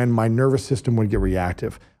day when my nervous system would get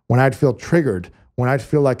reactive, when I'd feel triggered, when I'd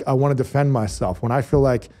feel like I want to defend myself, when I feel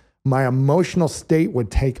like my emotional state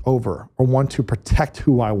would take over or want to protect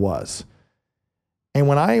who I was. And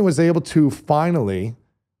when I was able to finally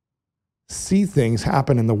see things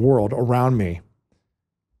happen in the world around me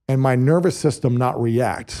and my nervous system not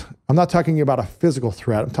react, I'm not talking about a physical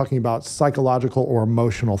threat, I'm talking about psychological or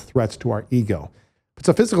emotional threats to our ego. If it's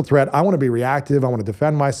a physical threat, I want to be reactive, I want to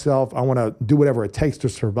defend myself, I want to do whatever it takes to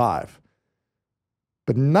survive.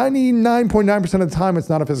 But 99.9% of the time, it's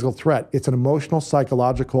not a physical threat. It's an emotional,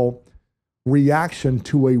 psychological reaction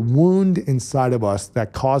to a wound inside of us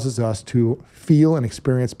that causes us to feel and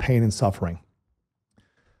experience pain and suffering.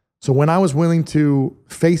 So when I was willing to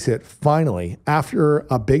face it, finally, after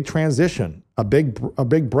a big transition, a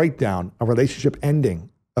big breakdown, a relationship ending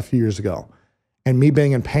a few years ago, and me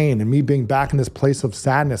being in pain and me being back in this place of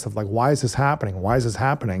sadness of like, why is this happening? Why is this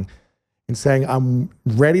happening? And saying, I'm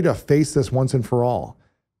ready to face this once and for all,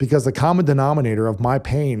 because the common denominator of my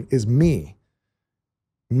pain is me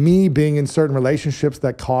being in certain relationships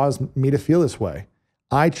that caused me to feel this way.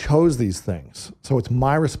 I chose these things. So it's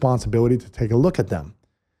my responsibility to take a look at them.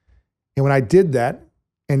 And when I did that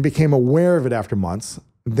and became aware of it after months,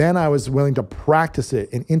 then I was willing to practice it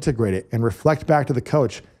and integrate it and reflect back to the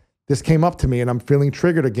coach. This came up to me and I'm feeling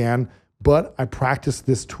triggered again, but I practiced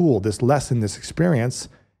this tool, this lesson, this experience,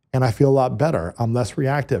 and I feel a lot better. I'm less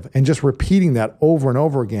reactive. And just repeating that over and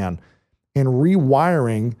over again and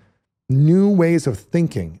rewiring new ways of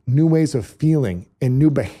thinking, new ways of feeling, and new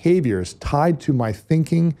behaviors tied to my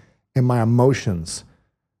thinking and my emotions.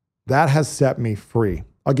 That has set me free.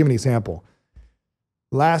 I'll give an example.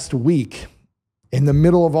 Last week, in the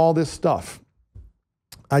middle of all this stuff,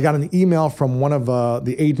 I got an email from one of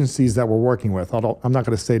the agencies that we're working with. I'm not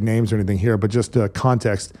going to say names or anything here, but just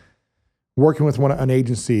context. Working with an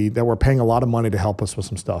agency that we're paying a lot of money to help us with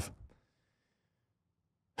some stuff.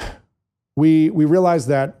 We realized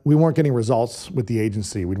that we weren't getting results with the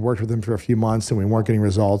agency. We'd worked with them for a few months and we weren't getting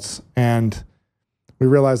results. And we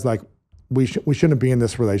realized like we shouldn't be in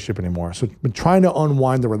this relationship anymore. So we've been trying to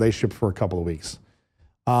unwind the relationship for a couple of weeks.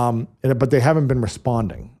 But they haven't been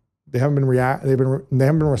responding. They haven't been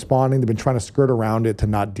responding. They've been trying to skirt around it to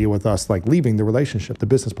not deal with us, like leaving the relationship, the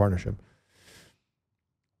business partnership.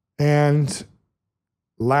 And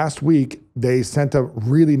last week, they sent a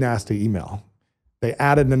really nasty email. They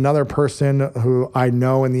added another person who I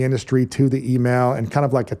know in the industry to the email and kind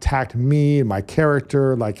of like attacked me and my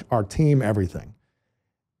character, like our team, everything.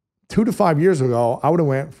 2 to 5 years ago, I would have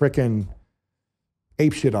went freaking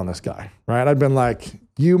apeshit on this guy, right? I'd been like,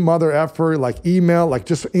 you mother effer, like email, like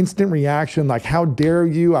just instant reaction, like how dare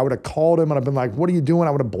you? I would have called him and I've been like, what are you doing?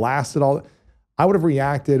 I would have blasted all. I would have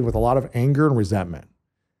reacted with a lot of anger and resentment.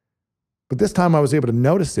 But this time I was able to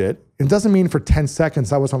notice it. It doesn't mean for 10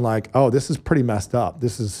 seconds I wasn't like, oh, this is pretty messed up.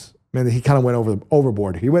 This is, man, he kind of went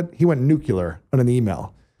overboard. He went nuclear on an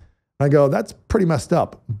email. And I go, that's pretty messed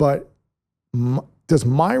up. But does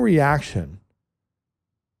my reaction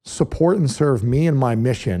support and serve me and my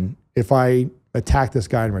mission if I attack this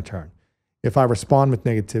guy in return? If I respond with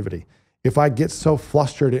negativity? If I get so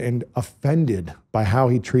flustered and offended by how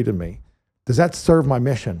he treated me? Does that serve my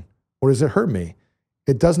mission or does it hurt me?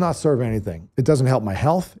 It does not serve anything. It doesn't help my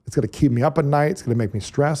health. It's going to keep me up at night. It's going to make me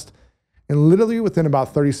stressed. And literally within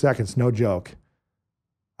about 30 seconds, no joke,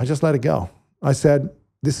 I just let it go. I said,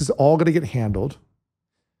 this is all going to get handled.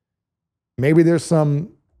 Maybe there's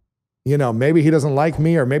some, maybe he doesn't like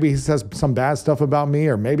me, or maybe he says some bad stuff about me,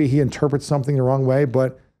 or maybe he interprets something the wrong way,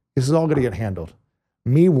 but this is all going to get handled.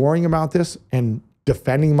 Me worrying about this and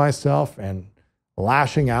defending myself and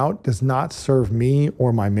lashing out does not serve me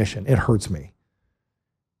or my mission. It hurts me.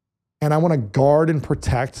 And I want to guard and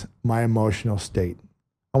protect my emotional state.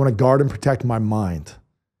 I want to guard and protect my mind.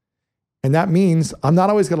 And that means I'm not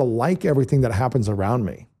always going to like everything that happens around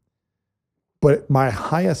me. But my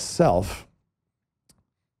highest self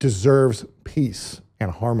deserves peace and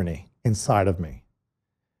harmony inside of me.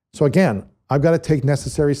 So again, I've got to take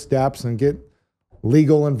necessary steps and get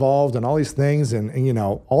legal involved and all these things and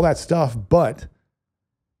all that stuff. But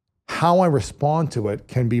how I respond to it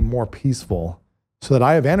can be more peaceful, so that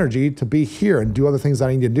I have energy to be here and do other things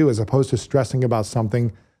I need to do, as opposed to stressing about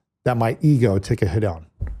something that my ego took a hit on.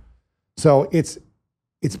 So it's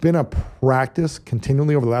been a practice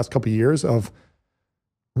continually over the last couple of years of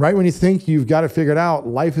right when you think you've got it figured out,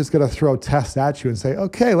 life is going to throw tests at you and say,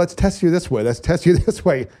 okay, let's test you this way. Let's test you this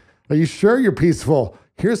way. Are you sure you're peaceful?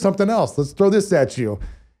 Here's something else. Let's throw this at you.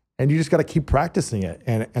 And you just got to keep practicing it.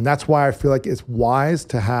 And that's why I feel like it's wise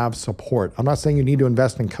to have support. I'm not saying you need to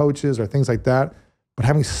invest in coaches or things like that, but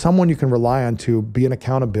having someone you can rely on to be an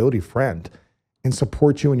accountability friend and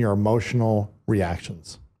support you in your emotional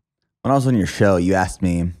reactions. When I was on your show, you asked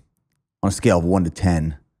me on a scale of 1 to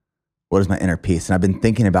 10, what is my inner peace? And I've been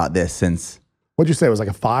thinking about this since. What'd you say? It was like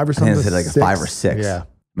a 5 or something? I think I said like a 5 or 6. Yeah. I've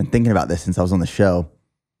been thinking about this since I was on the show.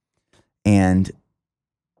 And,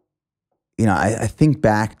 you know, I think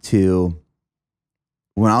back to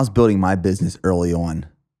when I was building my business early on,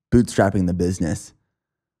 bootstrapping the business.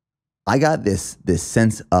 I got this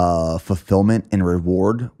sense of fulfillment and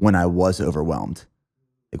reward when I was overwhelmed.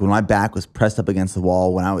 Like when my back was pressed up against the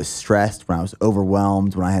wall, when I was stressed, when I was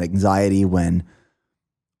overwhelmed, when I had anxiety, when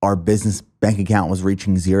our business bank account was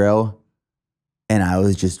reaching 0 and I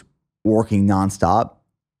was just working nonstop.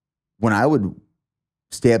 When I would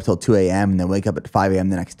stay up till 2 a.m. and then wake up at 5 a.m.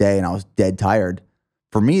 the next day and I was dead tired,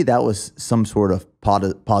 for me, that was some sort of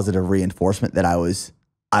positive reinforcement that I was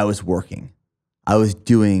working. I was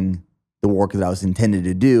doing the work that I was intended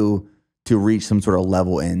to do to reach some sort of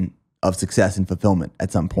level of success and fulfillment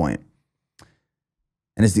at some point.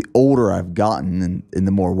 And as the older I've gotten and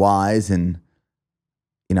the more wise and,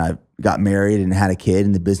 you know, I got married and had a kid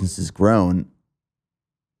and the business has grown,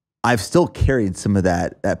 I've still carried some of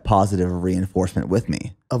that positive reinforcement with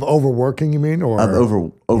me. Of overworking, you mean? Or of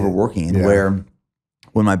overworking, and where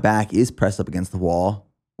when my back is pressed up against the wall,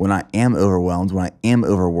 when I am overwhelmed, when I am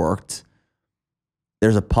overworked,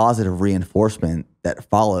 there's a positive reinforcement that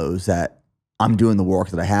follows that I'm doing the work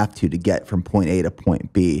that I have to get from point A to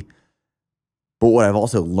point B. But what I've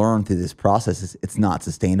also learned through this process is it's not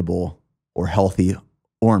sustainable or healthy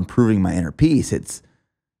or improving my inner peace. It's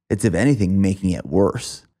if anything, making it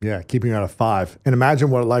worse. Yeah, keeping you at a 5. And imagine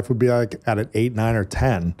what life would be like at an 8, 9, or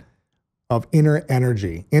 10 of inner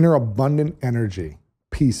energy, inner abundant energy,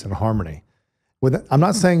 peace and harmony. I'm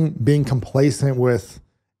not saying being complacent with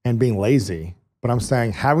and being lazy, but I'm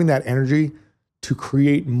saying having that energy to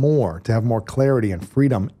create more, to have more clarity and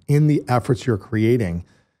freedom in the efforts you're creating.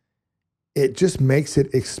 It just makes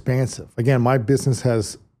it expansive. Again, my business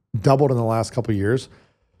has doubled in the last couple of years.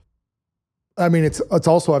 I mean, it's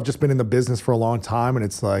also, I've just been in the business for a long time and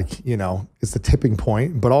it's like, you know, it's the tipping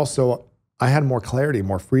point, but also I had more clarity,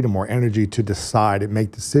 more freedom, more energy to decide and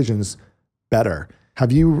make decisions better.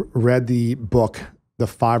 Have you read the book, The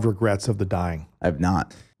 5 Regrets of the Dying? I've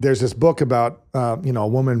not. There's this book about, you know, a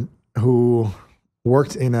woman who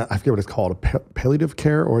worked in I forget what it's called, palliative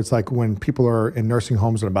care, or it's like when people are in nursing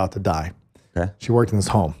homes and about to die. Okay. She worked in this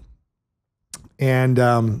home. And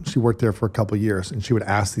she worked there for a couple of years, and she would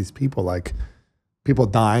ask these people, like people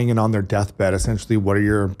dying and on their deathbed, essentially, what are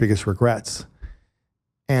your biggest regrets?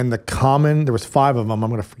 And there was 5 of them. I'm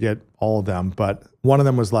going to forget all of them, but one of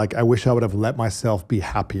them was like, I wish I would have let myself be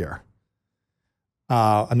happier.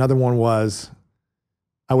 Another one was,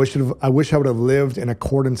 I wish I would have lived in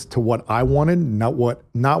accordance to what I wanted, not what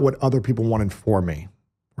other people wanted for me.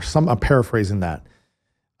 I'm paraphrasing that.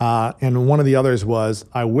 And one of the others was,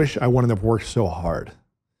 I wish I wouldn't have worked so hard.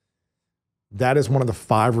 That is one of the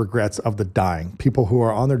 5 regrets of the dying. People who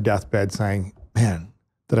are on their deathbed saying, man,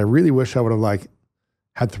 did I really wish I would have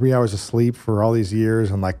had 3 hours of sleep for all these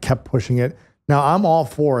years and kept pushing it. Now I'm all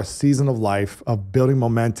for a season of life of building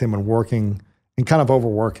momentum and working and kind of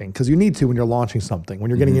overworking, because you need to when you're launching something. When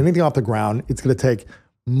you're getting anything off the ground, it's going to take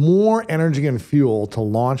more energy and fuel to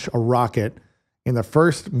launch a rocket in the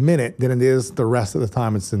first minute than it is the rest of the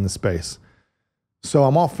time it's in the space. So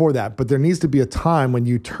I'm all for that, but there needs to be a time when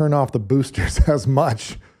you turn off the boosters as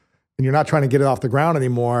much and you're not trying to get it off the ground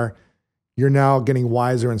anymore. You're now getting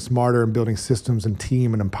wiser and smarter and building systems and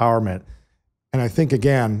team and empowerment. And I think,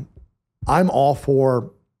 again, I'm all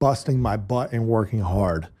for busting my butt and working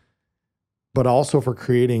hard, but also for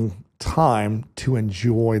creating time to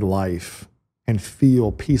enjoy life and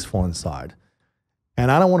feel peaceful inside.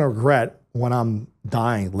 And I don't want to regret when I'm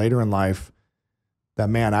dying later in life that,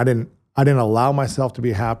 man, I didn't allow myself to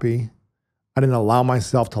be happy. I didn't allow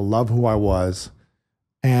myself to love who I was.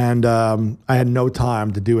 And I had no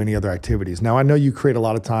time to do any other activities. Now, I know you create a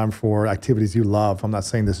lot of time for activities you love. I'm not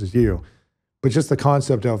saying this is you, but just the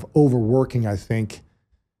concept of overworking, I think,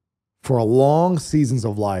 for long seasons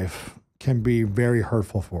of life can be very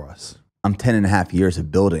hurtful for us. I'm 10 and a half years of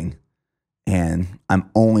building, and I'm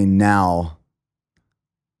only now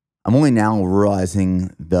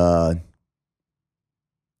realizing the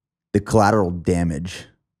collateral damage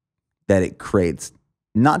that it creates,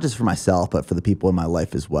 not just for myself, but for the people in my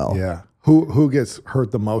life as well. Yeah. Who gets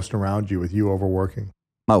hurt the most around you with you overworking?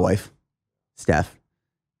 My wife, Steph.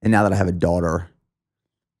 And now that I have a daughter,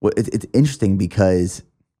 it's interesting because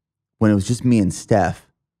when it was just me and Steph,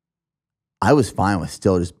 I was fine with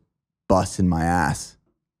still just busting my ass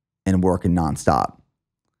and working nonstop.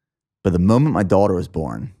 But the moment my daughter was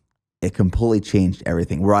born, it completely changed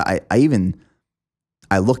everything. Where I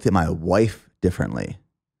looked at my wife differently,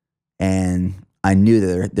 and I knew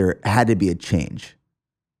that there had to be a change.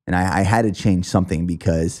 And I had to change something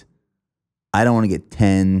because I don't want to get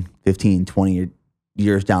 10, 15, 20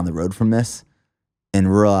 years down the road from this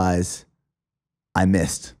and realize I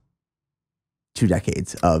missed 2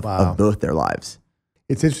 decades of both their lives.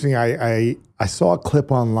 It's interesting. I saw a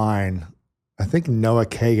clip online. I think Noah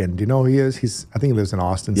Kagan. Do you know who he is? I think he lives in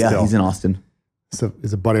Austin still. Yeah, he's in Austin. So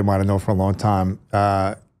he's a buddy of mine I know for a long time.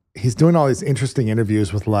 He's doing all these interesting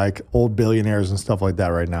interviews with like old billionaires and stuff like that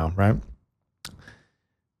right now, right?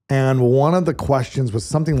 And one of the questions was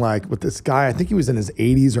something like with this guy, I think he was in his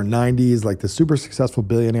 80s or 90s, like the super successful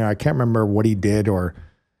billionaire. I can't remember what he did or,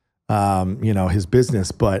 his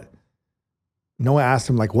business, but Noah asked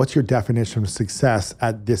him, like, what's your definition of success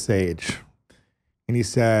at this age? And he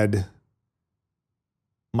said,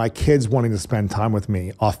 my kids wanting to spend time with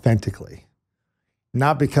me authentically.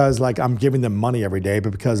 Not because like I'm giving them money every day,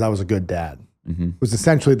 but because I was a good dad. Mm-hmm. It was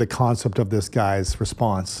essentially the concept of this guy's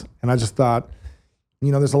response. And I just thought,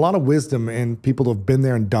 there's a lot of wisdom in people who've been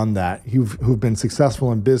there and done that, who've been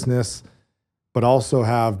successful in business, but also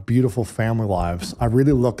have beautiful family lives. I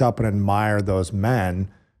really look up and admire those men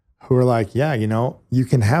who are like, yeah, you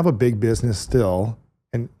can have a big business still,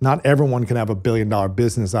 and not everyone can have a $1 billion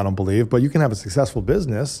business, I don't believe, but you can have a successful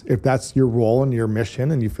business if that's your role and your mission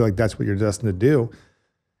and you feel like that's what you're destined to do.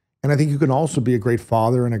 And I think you can also be a great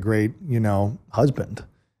father and a great, husband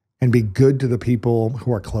and be good to the people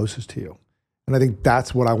who are closest to you. And I think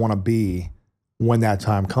that's what I want to be when that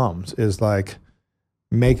time comes, is like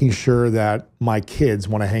making sure that my kids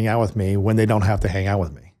want to hang out with me when they don't have to hang out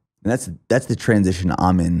with me. And that's the transition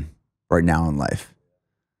I'm in right now in life.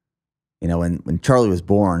 When Charlie was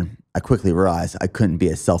born, I quickly realized I couldn't be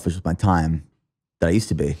as selfish with my time that I used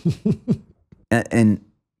to be. and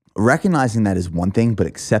recognizing that is one thing, but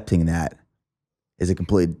accepting that is a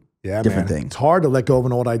completely different thing. It's hard to let go of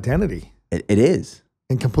an old identity. It is.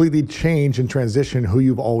 And completely change and transition who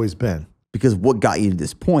you've always been. Because what got you to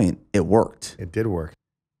this point, it worked. It did work.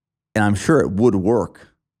 And I'm sure it would work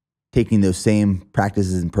taking those same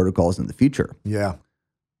practices and protocols in the future. Yeah.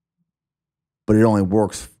 But it only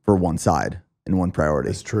works for one side and one priority.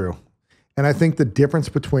 It's true. And I think the difference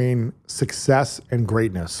between success and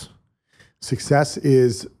greatness, success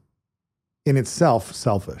is in itself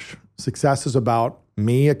selfish. Success is about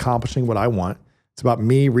me accomplishing what I want. It's about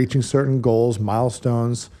me reaching certain goals,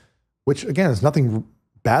 milestones, which again, there's nothing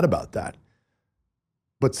bad about that.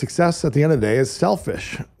 But success at the end of the day is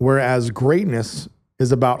selfish, whereas greatness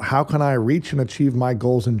is about how can I reach and achieve my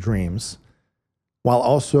goals and dreams while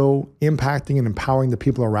also impacting and empowering the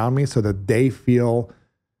people around me so that they feel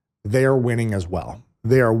they are winning as well.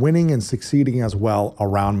 They are winning and succeeding as well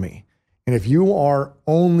around me. And if you are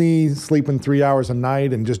only sleeping 3 hours a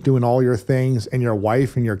night and just doing all your things and your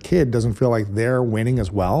wife and your kid doesn't feel like they're winning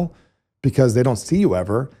as well because they don't see you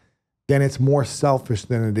ever, then it's more selfish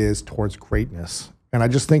than it is towards greatness. And I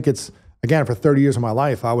just think it's, again, for 30 years of my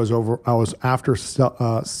life, I was after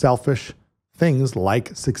selfish things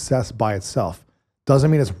like success by itself.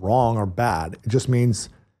 Doesn't mean it's wrong or bad. It just means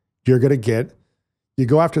you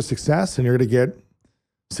go after success and you're going to get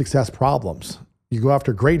success problems. You go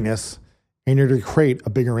after greatness and you're going to create a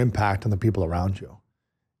bigger impact on the people around you.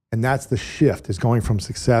 And that's the shift, is going from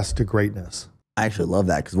success to greatness. I actually love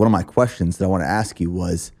that, because one of my questions that I want to ask you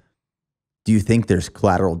was, do you think there's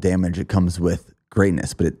collateral damage that comes with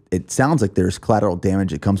greatness? But it sounds like there's collateral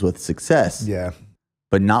damage that comes with success,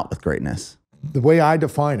 but not with greatness. The way I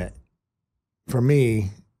define it, for me,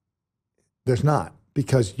 there's not,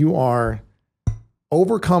 because you are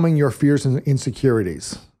overcoming your fears and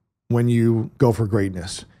insecurities when you go for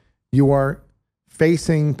greatness. You are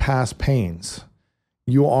facing past pains.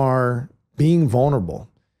 You are being vulnerable.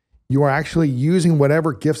 You are actually using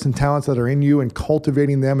whatever gifts and talents that are in you and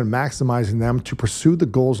cultivating them and maximizing them to pursue the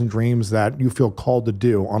goals and dreams that you feel called to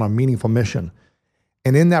do on a meaningful mission.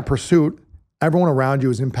 And in that pursuit, everyone around you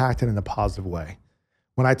is impacted in a positive way.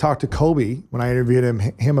 When I talked to Kobe, when I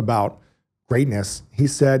interviewed him about greatness, he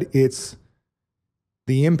said it's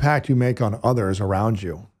the impact you make on others around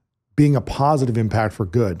you, being a positive impact for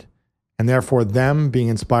good, and therefore them being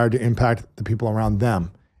inspired to impact the people around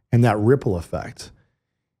them, and that ripple effect.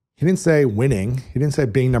 He didn't say winning. He didn't say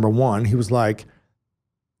being number one. He was like,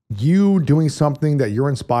 you doing something that you're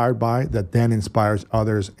inspired by that then inspires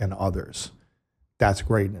others and others. That's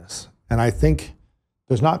greatness. And I think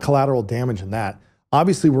there's not collateral damage in that.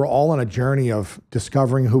 obviously we're all on a journey of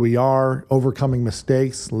discovering who we are, overcoming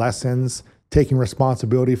mistakes, lessons, taking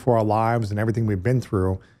responsibility for our lives and everything we've been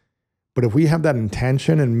through. But if we have that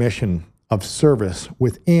intention and mission of service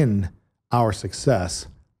within our success,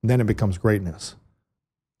 then it becomes greatness.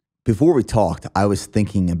 Before we talked, I was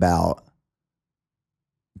thinking about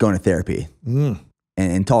going to therapy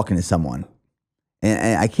and talking to someone.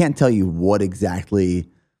 And I can't tell you what exactly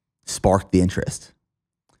sparked the interest,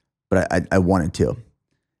 but I wanted to.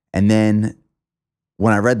 And then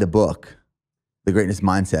when I read the book, The Greatness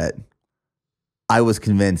Mindset, I was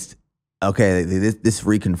convinced, okay, this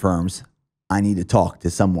reconfirms I need to talk to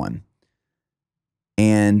someone.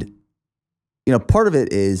 And, part of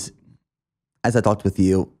it is, as I talked with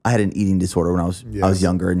you, I had an eating disorder when I was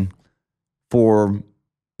younger. And for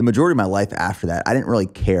the majority of my life after that, I didn't really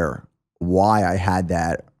care why I had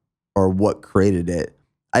that or what created it.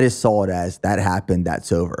 I just saw it as that happened,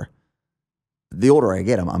 that's over. The older I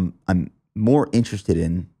get, I'm more interested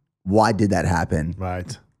in why did that happen?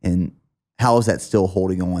 Right. And how is that still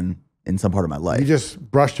holding on in some part of my life? You just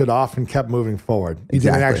brushed it off and kept moving forward. You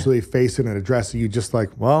didn't actually face it and address it. You just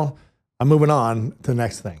like, well, I'm moving on to the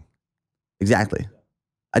next thing. Exactly.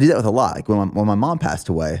 I did that with a lot. Like when my mom passed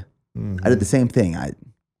away, I did the same thing.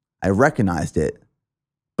 I recognized it,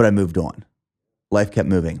 but I moved on. Life kept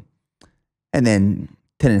moving. And then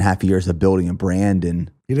 10 and a half years of building a brand,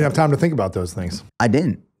 and you didn't have time to think about those things. I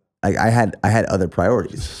didn't. I had other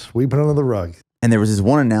priorities. Sweep it under the rug. And there was this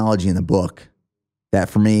one analogy in the book that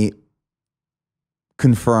for me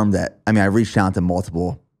confirmed that. I reached out to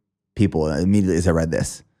multiple people immediately as I read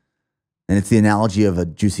this. And it's the analogy of a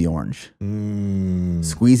juicy orange.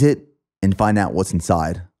 Squeeze it and find out what's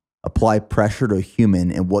inside. Apply pressure to a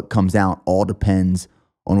human, and what comes out all depends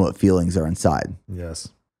on what feelings are inside. Yes.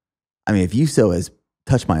 If you so as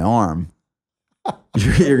touch my arm,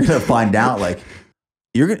 you're going to find out I'm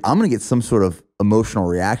going to get some sort of emotional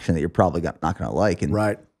reaction that you're probably not going to like. And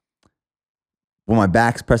right. When my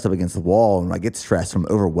back's pressed up against the wall and I get stressed, I'm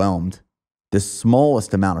overwhelmed, the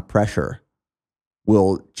smallest amount of pressure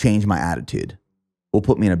will change my attitude, will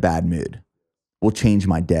put me in a bad mood, will change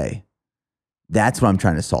my day. That's what I'm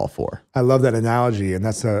trying to solve for. I love that analogy. And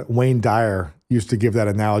that's Wayne Dyer used to give that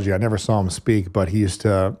analogy. I never saw him speak, but he used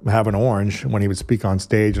to have an orange when he would speak on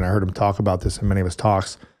stage. And I heard him talk about this in many of his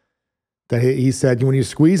talks. That he said, when you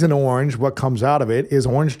squeeze an orange, what comes out of it is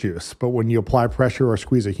orange juice. But when you apply pressure or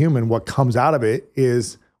squeeze a human, what comes out of it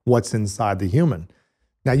is what's inside the human.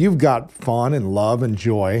 Now you've got fun and love and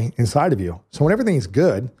joy inside of you. So when everything's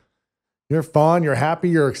good, you're fun, you're happy,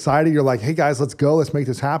 you're excited. You're like, hey guys, let's go. Let's make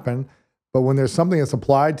this happen. But when there's something that's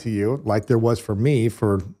applied to you, like there was for me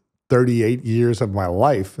for 38 years of my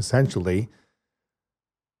life, essentially,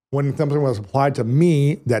 when something was applied to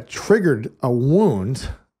me that triggered a wound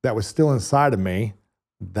that was still inside of me,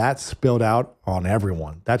 that spilled out on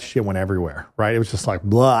everyone. That shit went everywhere, right? It was just like,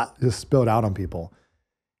 blah, just spilled out on people.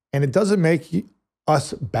 And it doesn't make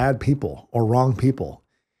us bad people or wrong people.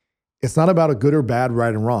 It's not about a good or bad,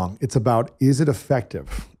 right and wrong. It's about, is it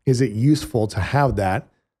effective? Is it useful to have that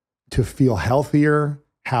to feel healthier,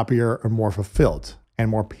 happier, or more fulfilled and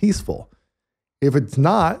more peaceful? If it's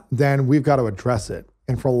not, then we've got to address it.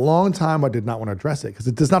 And for a long time, I did not want to address it because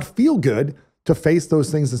it does not feel good to face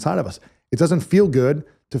those things inside of us. It doesn't feel good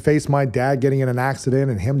to face my dad getting in an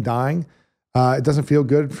accident and him dying. It doesn't feel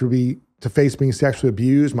good to face being sexually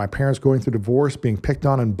abused, my parents going through divorce, being picked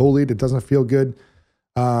on and bullied. It doesn't feel good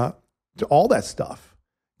to all that stuff,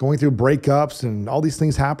 going through breakups and all these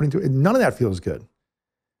things happening to it. None of that feels good.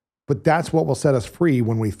 But that's what will set us free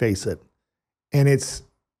when we face it. And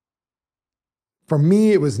for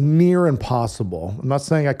me, it was near impossible. I'm not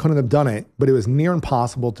saying I couldn't have done it, but it was near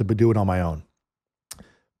impossible to do it on my own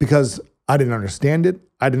because I didn't understand it.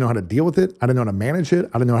 I didn't know how to deal with it. I didn't know how to manage it.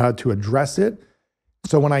 I didn't know how to address it.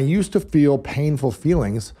 So when I used to feel painful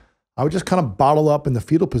feelings, I would just kind of bottle up in the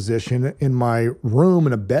fetal position in my room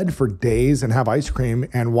in a bed for days and have ice cream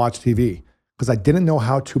and watch TV because I didn't know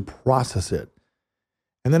how to process it.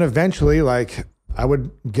 And then eventually, I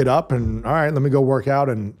would get up and, all right, let me go work out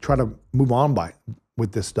and try to move on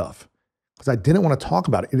with this stuff because I didn't want to talk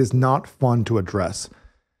about it. It is not fun to address.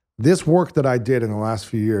 This work that I did in the last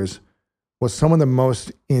few years was some of the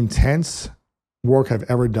most intense work I've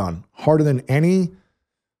ever done. Harder than any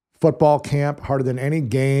football camp, harder than any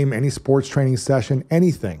game, any sports training session,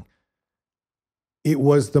 anything. It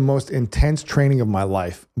was the most intense training of my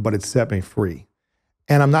life, but it set me free.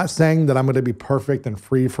 And I'm not saying that I'm going to be perfect and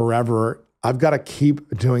free forever. I've got to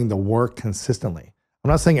keep doing the work consistently. I'm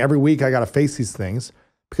not saying every week I got to face these things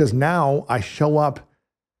because now I show up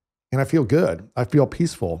and I feel good. I feel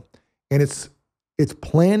peaceful. And it's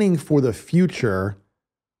planning for the future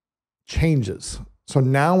changes. So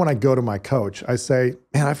now when I go to my coach, I say,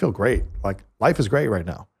 man, I feel great. Like life is great right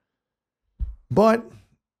now. But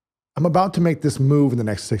I'm about to make this move in the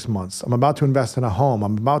next 6 months. I'm about to invest in a home.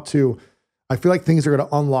 I feel like things are going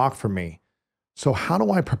to unlock for me. So how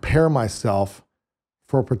do I prepare myself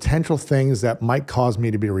for potential things that might cause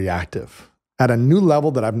me to be reactive at a new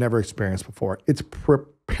level that I've never experienced before? It's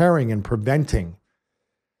preparing and preventing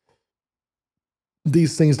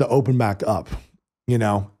these things to open back up.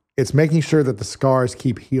 It's making sure that the scars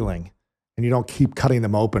keep healing and you don't keep cutting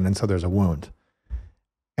them open until there's a wound.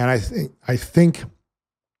 And I think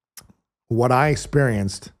what I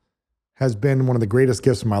experienced has been one of the greatest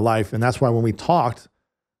gifts of my life. And that's why when we talked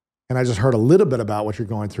and I just heard a little bit about what you're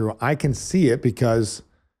going through, I can see it because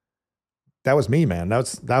that was me, man.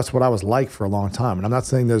 That's what I was like for a long time. And I'm not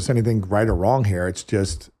saying there's anything right or wrong here. It's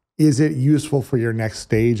just, is it useful for your next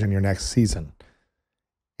stage and your next season?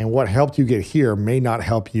 And what helped you get here may not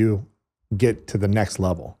help you get to the next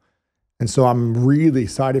level. And so I'm really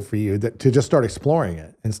excited for you to just start exploring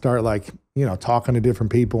it and start talking to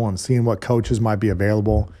different people and seeing what coaches might be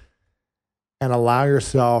available, and allow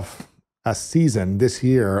yourself a season this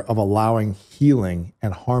year of allowing healing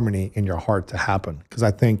and harmony in your heart to happen. Because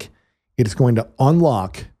I think it is going to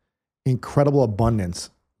unlock incredible abundance,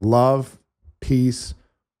 love, peace,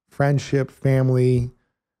 friendship, family,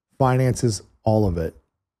 finances, all of it.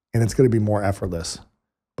 And it's going to be more effortless.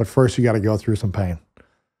 But first, you got to go through some pain.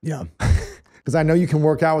 Yeah. Because I know you can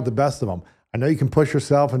work out with the best of them. I know you can push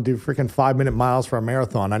yourself and do freaking 5-minute miles for a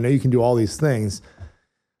marathon. I know you can do all these things.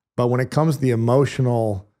 But when it comes to the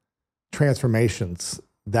emotional transformations,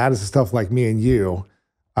 that is the stuff like me and you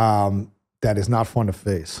that is not fun to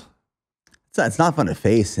face. It's not fun to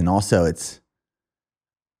face. And also it's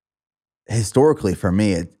historically for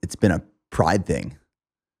me, it's been a pride thing.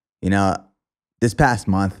 This past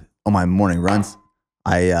month on my morning runs,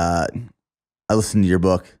 I listened to your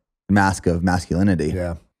book, The Mask of Masculinity.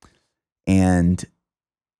 Yeah. And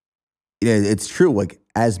it's true. Like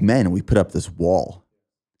as men, we put up this wall,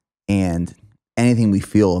 and anything we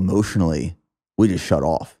feel emotionally, we just shut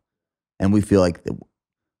off. And we feel like,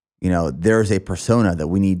 there's a persona that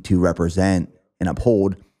we need to represent and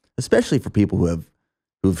uphold, especially for people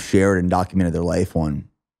who've shared and documented their life on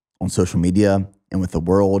social media and with the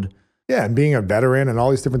world. Yeah, and being a veteran and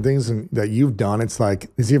all these different things that you've done, it's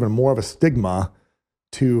even more of a stigma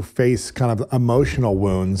to face kind of emotional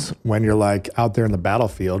wounds when you're out there in the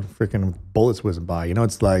battlefield, freaking bullets whizzing by.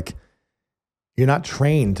 It's like you're not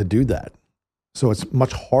trained to do that. So it's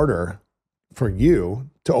much harder for you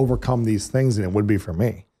to overcome these things than it would be for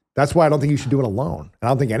me. That's why I don't think you should do it alone. And I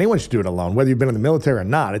don't think anyone should do it alone, whether you've been in the military or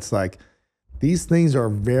not. It's these things are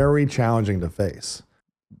very challenging to face.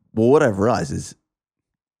 Well, what I've realized is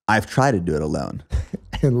I've tried to do it alone.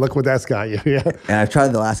 And look what that's got you. Yeah. And I've tried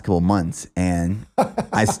the last couple of months, and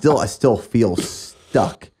I still feel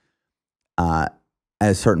stuck at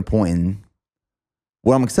a certain point. And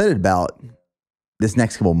what I'm excited about this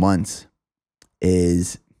next couple of months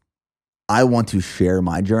is I want to share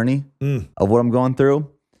my journey of what I'm going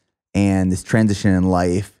through and this transition in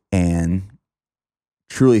life and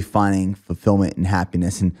truly finding fulfillment and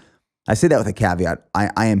happiness. And I say that with a caveat.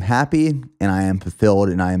 I am happy and I am fulfilled,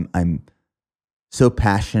 and I'm so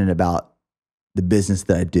passionate about the business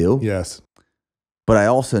that I do. Yes. But I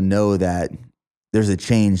also know that there's a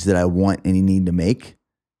change that I want and need to make.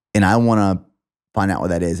 And I want to find out what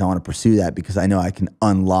that is. I want to pursue that because I know I can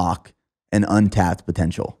unlock an untapped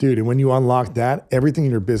potential. Dude, and when you unlock that, everything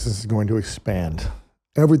in your business is going to expand.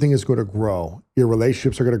 Everything is going to grow. Your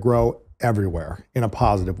relationships are going to grow everywhere in a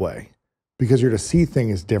positive way because you're to see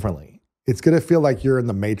things differently. It's going to feel like you're in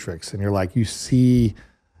the Matrix and you see,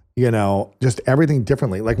 just everything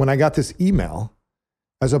differently. Like when I got this email,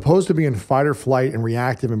 as opposed to being fight or flight and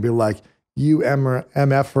reactive and be like, you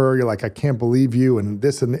MFer, you're like, I can't believe you, and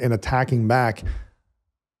this and attacking back.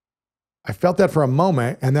 I felt that for a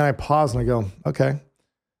moment, and then I paused and I go, okay,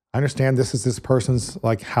 I understand this is this person's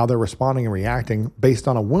how they're responding and reacting based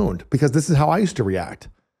on a wound, because this is how I used to react.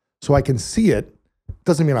 So I can see it.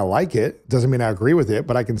 Doesn't mean I like it. Doesn't mean I agree with it,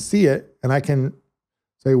 but I can see it and I can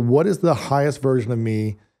say, what is the highest version of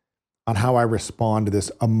me on how I respond to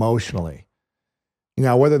this emotionally?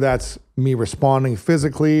 Whether that's me responding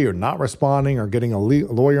physically or not responding or getting a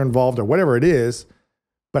lawyer involved or whatever it is,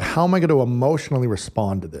 but how am I going to emotionally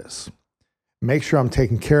respond to this? Make sure I'm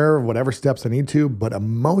taking care of whatever steps I need to, but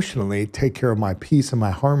emotionally take care of my peace and my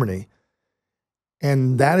harmony.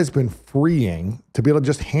 And that has been freeing to be able to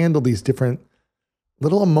just handle these different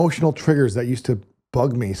little emotional triggers that used to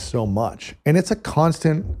bug me so much. And it's a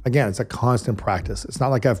constant practice. It's not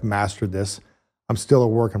like I've mastered this. I'm still a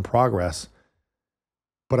work in progress.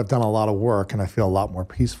 but I've done a lot of work and I feel a lot more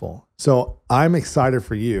peaceful. So I'm excited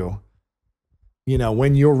for you,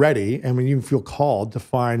 when you're ready and when you feel called to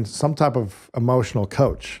find some type of emotional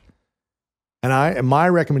coach. And my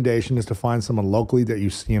recommendation is to find someone locally that you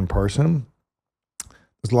see in person.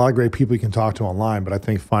 There's a lot of great people you can talk to online, but I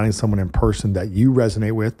think finding someone in person that you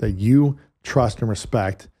resonate with, that you trust and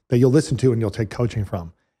respect, that you'll listen to and you'll take coaching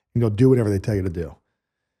from, and you'll do whatever they tell you to do.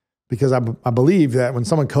 Because I believe that when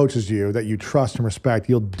someone coaches you that you trust and respect,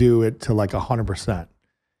 you'll do it to like 100%.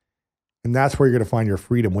 And that's where you're going to find your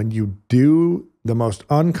freedom. When you do the most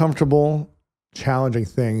uncomfortable, challenging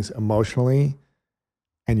things emotionally,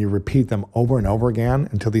 and you repeat them over and over again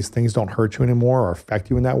until these things don't hurt you anymore or affect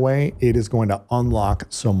you in that way, it is going to unlock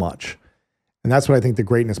so much. And that's what I think the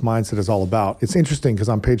greatness mindset is all about. It's interesting because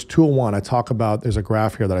on page 201, there's a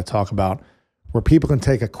graph here that I talk about where people can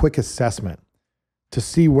take a quick assessment to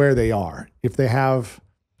see where they are. If they have,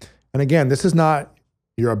 and again, this is not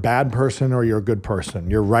you're a bad person or you're a good person.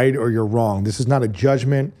 You're right or you're wrong. This is not a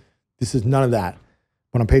judgment. This is none of that.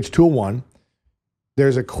 But on page 201,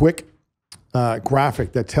 there's a quick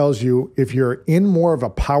graphic that tells you if you're in more of a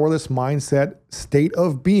powerless mindset state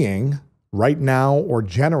of being right now or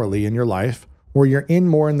generally in your life, or you're in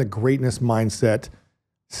more in the greatness mindset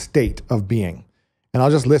state of being. And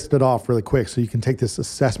I'll just list it off really quick so you can take this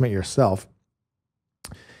assessment yourself.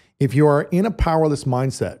 If you are in a powerless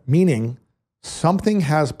mindset, meaning something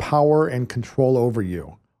has power and control over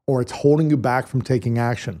you, or it's holding you back from taking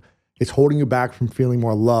action, it's holding you back from feeling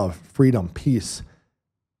more love, freedom, peace.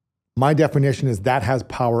 My definition is that has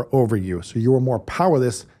power over you. So you are more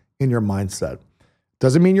powerless in your mindset.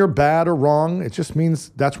 Doesn't mean you're bad or wrong. It just means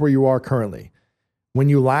that's where you are currently. When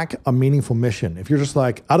you lack a meaningful mission, if you're just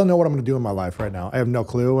like, I don't know what I'm going to do in my life right now. I have no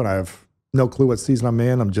clue, and I have no clue what season I'm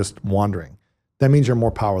in. I'm just wandering. That means you're more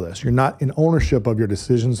powerless. You're not in ownership of your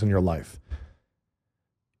decisions in your life.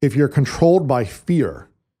 If you're controlled by fear,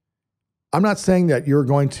 I'm not saying that you're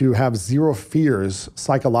going to have zero fears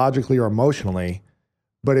psychologically or emotionally,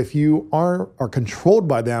 but if you are controlled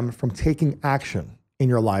by them from taking action in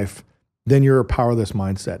your life, then you're a powerless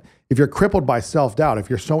mindset. If you're crippled by self-doubt, if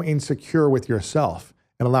you're so insecure with yourself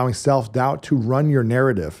and allowing self-doubt to run your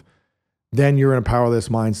narrative, then you're in a powerless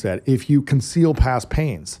mindset. If you conceal past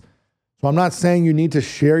pains. So I'm not saying you need to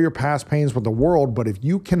share your past pains with the world, but if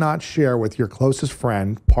you cannot share with your closest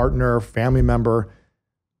friend, partner, family member,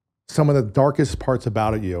 some of the darkest parts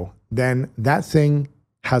about you, then that thing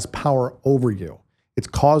has power over you. It's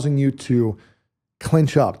causing you to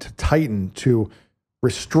clench up, to tighten, to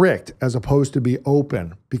restrict as opposed to be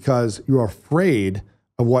open because you're afraid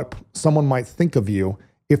of what someone might think of you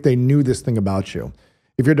if they knew this thing about you.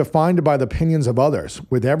 If you're defined by the opinions of others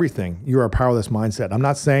with everything, you're a powerless mindset. I'm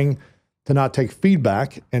not saying to not take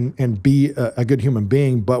feedback and be a good human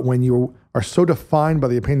being, but when you are so defined by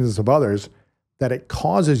the opinions of others that it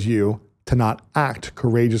causes you to not act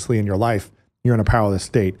courageously in your life, you're in a powerless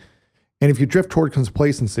state. And if you drift toward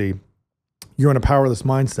complacency, you're in a powerless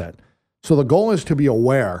mindset. So the goal is to be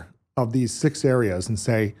aware of these 6 areas and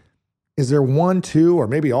say, is there 1, 2, or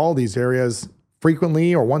maybe all these areas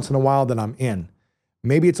frequently or once in a while that I'm in?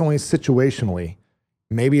 Maybe it's only situationally.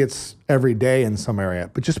 Maybe it's every day in some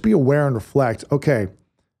area, but just be aware and reflect, okay,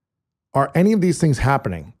 are any of these things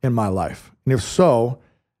happening in my life? And if so,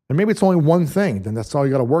 and maybe it's only one thing, then that's all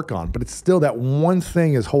you got to work on, but it's still that one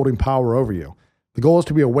thing is holding power over you. The goal is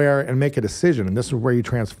to be aware and make a decision. And this is where you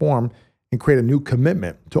transform and create a new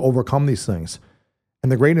commitment to overcome these things.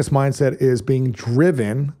 And the greatness mindset is being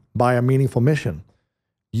driven by a meaningful mission.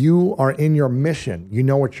 You are in your mission. You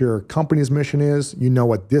know what your company's mission is. You know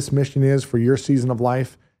what this mission is for your season of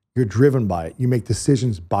life. You're driven by it. You make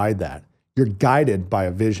decisions by that. You're guided by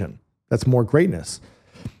a vision. That's more greatness.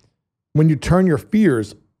 When you turn your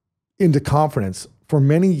fears into confidence, for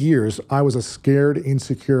many years, I was a scared,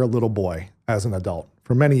 insecure little boy as an adult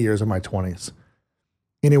for many years in my 20s.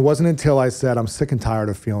 And it wasn't until I said, I'm sick and tired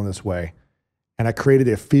of feeling this way. And I created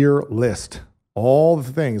a fear list. All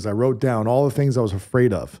the things I wrote down, all the things I was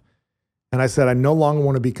afraid of. And I said, I no longer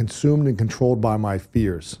want to be consumed and controlled by my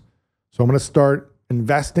fears. So I'm going to start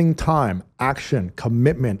investing time, action,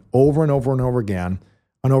 commitment over and over and over again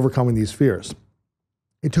on overcoming these fears.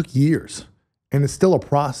 It took years, and it's still a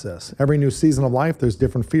process. Every new season of life, there's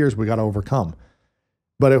different fears we got to overcome.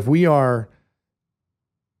 But if we are,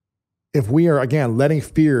 again, letting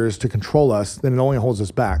fears to control us, then it only holds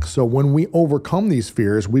us back. So when we overcome these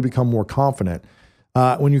fears, we become more confident.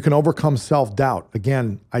 When you can overcome self-doubt,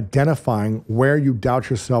 again, identifying where you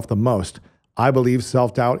doubt yourself the most. I believe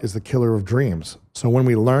self-doubt is the killer of dreams. So when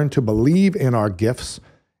we learn to believe in our gifts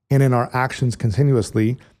and in our actions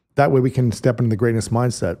continuously, that way we can step into the greatness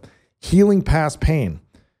mindset. Healing past pain.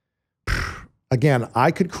 again,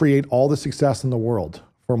 I could create all the success in the world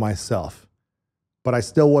for myself, but I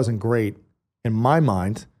still wasn't great in my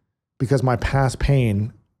mind because my past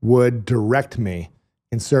pain would direct me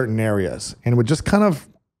in certain areas and would just kind of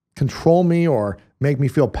control me or make me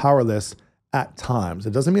feel powerless at times.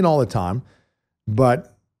 It doesn't mean all the time,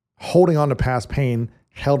 but holding on to past pain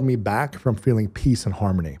held me back from feeling peace and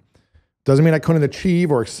harmony. Doesn't mean I couldn't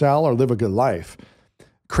achieve or excel or live a good life.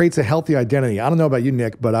 Creates a healthy identity. I don't know about you,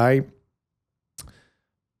 Nick, but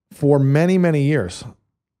for many, many years,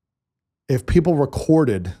 if people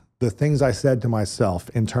recorded the things I said to myself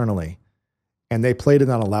internally and they played it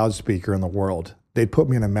on a loudspeaker in the world, they'd put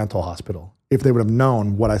me in a mental hospital if they would have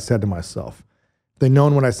known what I said to myself. If they'd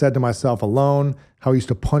known what I said to myself alone, how I used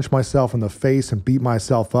to punch myself in the face and beat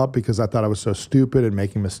myself up because I thought I was so stupid and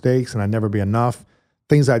making mistakes and I'd never be enough.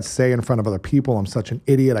 Things I'd say in front of other people, I'm such an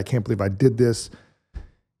idiot, I can't believe I did this.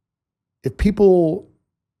 If people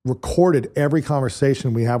recorded every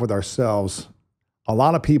conversation we have with ourselves, a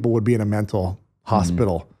lot of people would be in a mental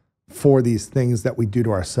hospital for these things that we do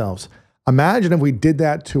to ourselves. Imagine if we did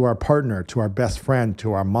that to our partner, to our best friend,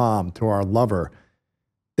 to our mom, to our lover.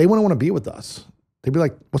 They wouldn't want to be with us. They'd be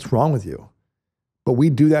like, what's wrong with you? But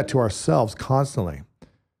we do that to ourselves constantly.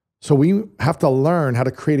 So we have to learn how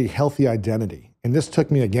to create a healthy identity. And this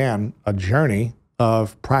took me, again, a journey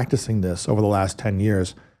of practicing this over the last 10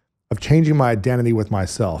 years, of changing my identity with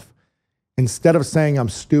myself. Instead of saying I'm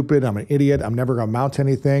stupid, I'm an idiot, I'm never going to amount to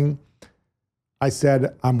anything, I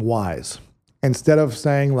said I'm wise. Instead of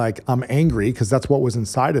saying like I'm angry, because that's what was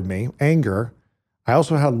inside of me, anger, I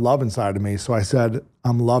also had love inside of me. So I said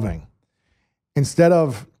I'm loving. Instead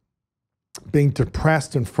of being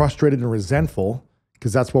depressed and frustrated and resentful,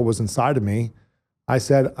 because that's what was inside of me, I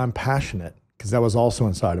said I'm passionate, because that was also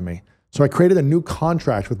inside of me. So I created a new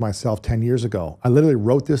contract with myself 10 years ago. I literally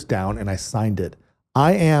wrote this down and I signed it.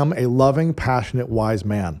 I am a loving, passionate, wise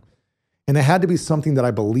man. And it had to be something that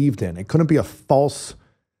I believed in. It couldn't be a false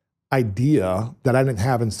idea that I didn't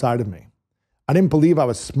have inside of me. I didn't believe I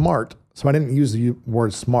was smart, so I didn't use the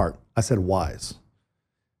word smart. I said wise.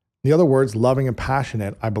 The other words, loving and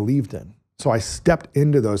passionate, I believed in. So I stepped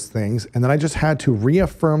into those things, and then I just had to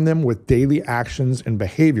reaffirm them with daily actions and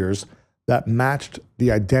behaviors that matched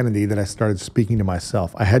the identity that I started speaking to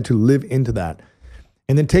myself. I had to live into that.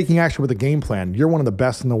 And then taking action with a game plan. You're one of the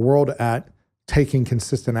best in the world at taking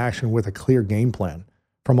consistent action with a clear game plan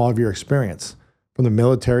from all of your experience, from the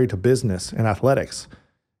military to business and athletics.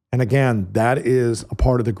 And again, that is a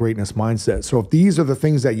part of the greatness mindset. So if these are the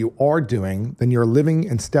things that you are doing, then you're living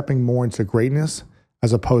and stepping more into greatness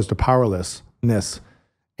as opposed to powerlessness.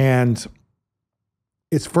 And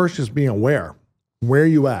it's first just being aware. Where are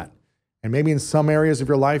you at? And maybe in some areas of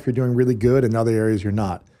your life, you're doing really good. In other areas, you're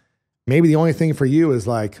not. Maybe the only thing for you is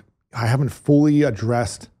like, I haven't fully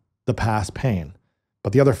addressed the past pain.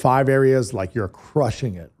 But the other 5 areas, like you're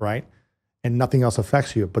crushing it, right? And nothing else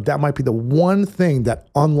affects you. But that might be the one thing that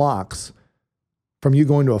unlocks from you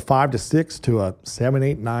going to a 5 to 6 to a 7,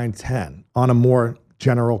 8, 9, 10 on a more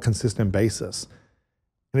general, consistent basis.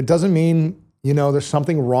 And it doesn't mean, you know, there's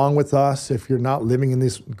something wrong with us if you're not living in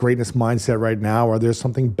this greatness mindset right now, or there's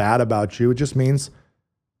something bad about you. It just means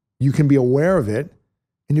you can be aware of it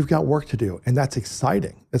and you've got work to do. And that's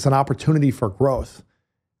exciting. It's an opportunity for growth.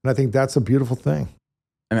 And I think that's a beautiful thing.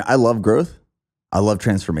 I mean, I love growth. I love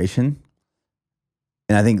transformation.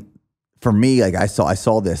 And I think for me, like I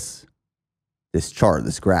saw this chart,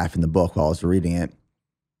 this graph in the book while I was reading it.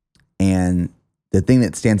 And the thing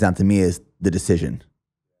that stands out to me is the decision.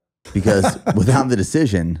 Because without the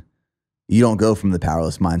decision, you don't go from the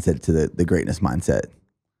powerless mindset to the greatness mindset.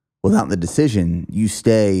 Without the decision, you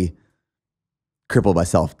stay crippled by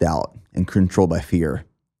self-doubt and controlled by fear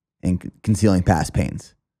and concealing past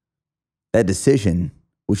pains. That decision,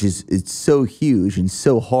 which is it's so huge and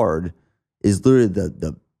so hard, is literally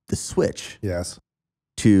the switch. Yes.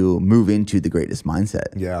 To move into the greatest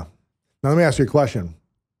mindset. Yeah. Now let me ask you a question.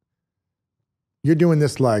 You're doing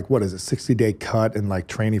this like, what is it, 60-day cut and like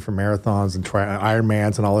training for marathons and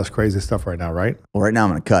Ironmans and all this crazy stuff right now, right? Well, right now I'm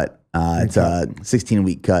going to cut. It's a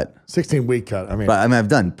 16-week cut. 16-week cut. But I mean, I've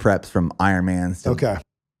done preps from Ironmans to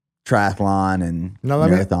triathlon and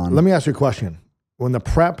marathon. Let me ask you a question. When the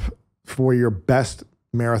prep for your best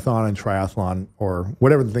marathon and triathlon or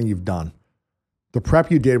whatever the thing you've done, the prep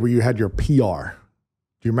you did where you had your PR,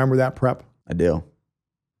 do you remember that prep? I do.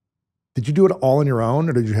 Did you do it all on your own,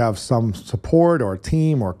 or did you have some support or a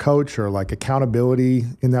team or a coach or like accountability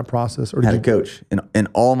in that process? Or did I had a coach. In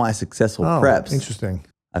all my successful preps, interesting.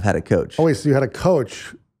 I've had a coach. Oh, wait, so you had a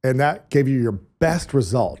coach and that gave you your best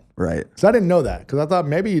result. Right. So I didn't know that because I thought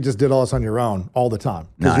maybe you just did all this on your own all the time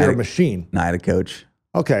because you're a machine. No, I had a coach.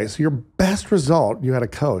 Okay, so your best result, you had a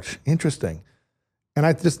coach. Interesting. And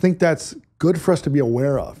I just think that's good for us to be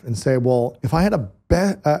aware of and say, well, if I had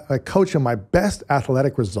a coach on my best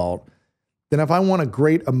athletic result, then if I want a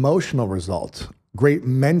great emotional result, great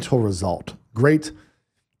mental result, great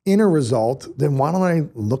inner result, then why don't I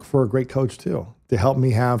look for a great coach too to help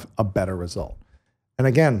me have a better result? And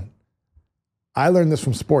again, I learned this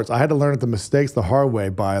from sports. I had to learn the mistakes the hard way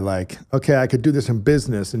by like, okay, I could do this in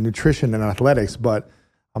business and nutrition and athletics, but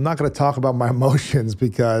I'm not going to talk about my emotions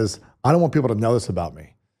because I don't want people to know this about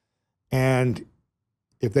me. And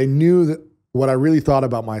if they knew that what I really thought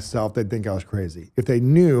about myself, they'd think I was crazy. If they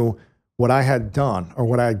knew what I had done or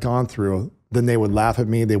what I had gone through, then they would laugh at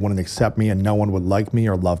me, they wouldn't accept me, and no one would like me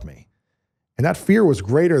or love me. And that fear was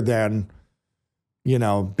greater than,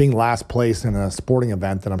 being last place in a sporting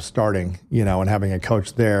event that I'm starting, and having a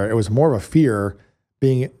coach there. It was more of a fear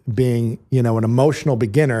being an emotional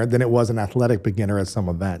beginner than it was an athletic beginner at some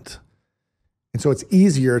event. And so it's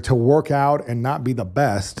easier to work out and not be the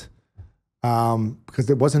best because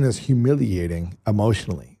it wasn't as humiliating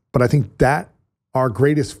emotionally. But I think that our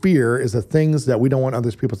greatest fear is the things that we don't want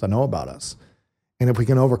other people to know about us. And if we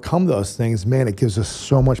can overcome those things, man, it gives us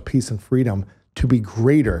so much peace and freedom to be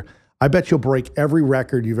greater. I bet you'll break every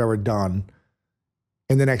record you've ever done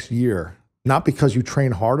in the next year, not because you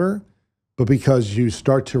train harder, but because you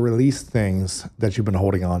start to release things that you've been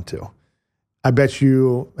holding on to. I bet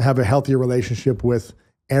you have a healthier relationship with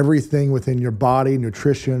everything within your body,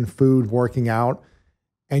 nutrition, food, working out,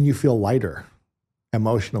 and you feel lighter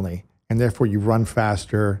emotionally. And therefore you run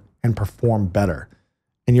faster and perform better.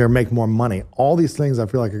 And you make more money. All these things I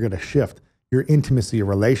feel like are going to shift. Your intimacy, your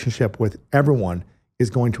relationship with everyone is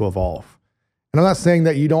going to evolve. And I'm not saying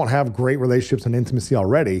that you don't have great relationships and intimacy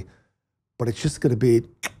already, but it's just going to be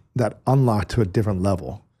that unlock to a different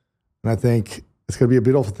level. And I think it's going to be a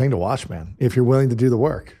beautiful thing to watch, man, if you're willing to do the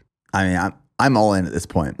work. I mean, I'm all in at this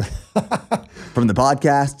point. From the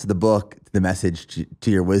podcast to the book to the message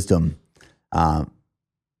to your wisdom,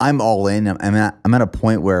 I'm all in. I'm at a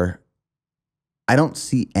point where I don't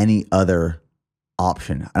see any other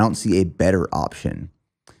option. I don't see a better option.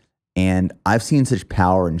 And I've seen such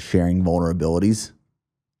power in sharing vulnerabilities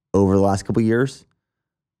over the last couple of years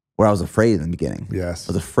where I was afraid in the beginning. Yes.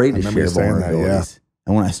 I was afraid to share vulnerabilities. That, yeah.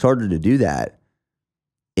 And when I started to do that,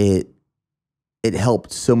 it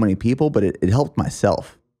helped so many people, but it helped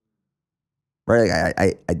myself. Right?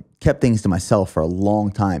 Like I kept things to myself for a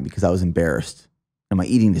long time because I was embarrassed. And my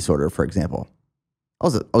eating disorder, for example, I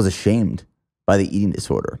was ashamed by the eating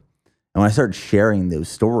disorder. And when I started sharing those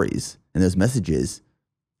stories and those messages,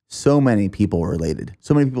 so many people related.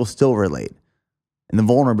 So many people still relate. And the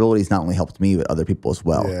vulnerabilities not only helped me, but other people as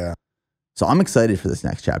well. Yeah. So I'm excited for this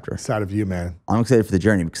next chapter. Excited for you, man. I'm excited for the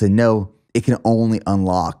journey because I know it can only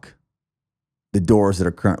unlock the doors that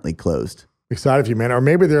are currently closed. Excited for you, man. Or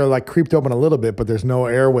maybe they're like creeped open a little bit, but there's no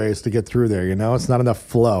airways to get through there. It's not enough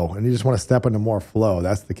flow. And you just want to step into more flow.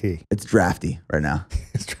 That's the key. It's drafty right now.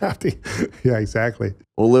 It's drafty. Yeah, exactly.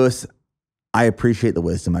 Well, Lewis, I appreciate the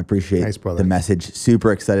wisdom. I appreciate the message.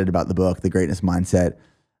 Super excited about the book, The Greatness Mindset.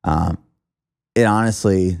 It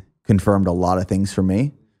honestly confirmed a lot of things for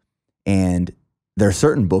me. And there are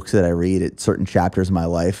certain books that I read at certain chapters of my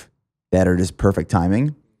life that are just perfect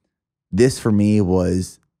timing. This for me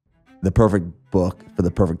was the perfect book for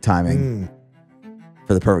the perfect timing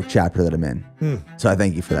for the perfect chapter that I'm in. So I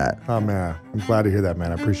thank you for that. Oh, man. I'm glad to hear that,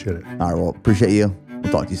 man. I appreciate it. All right. Well, appreciate you.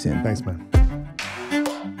 We'll talk to you soon. Thanks, man.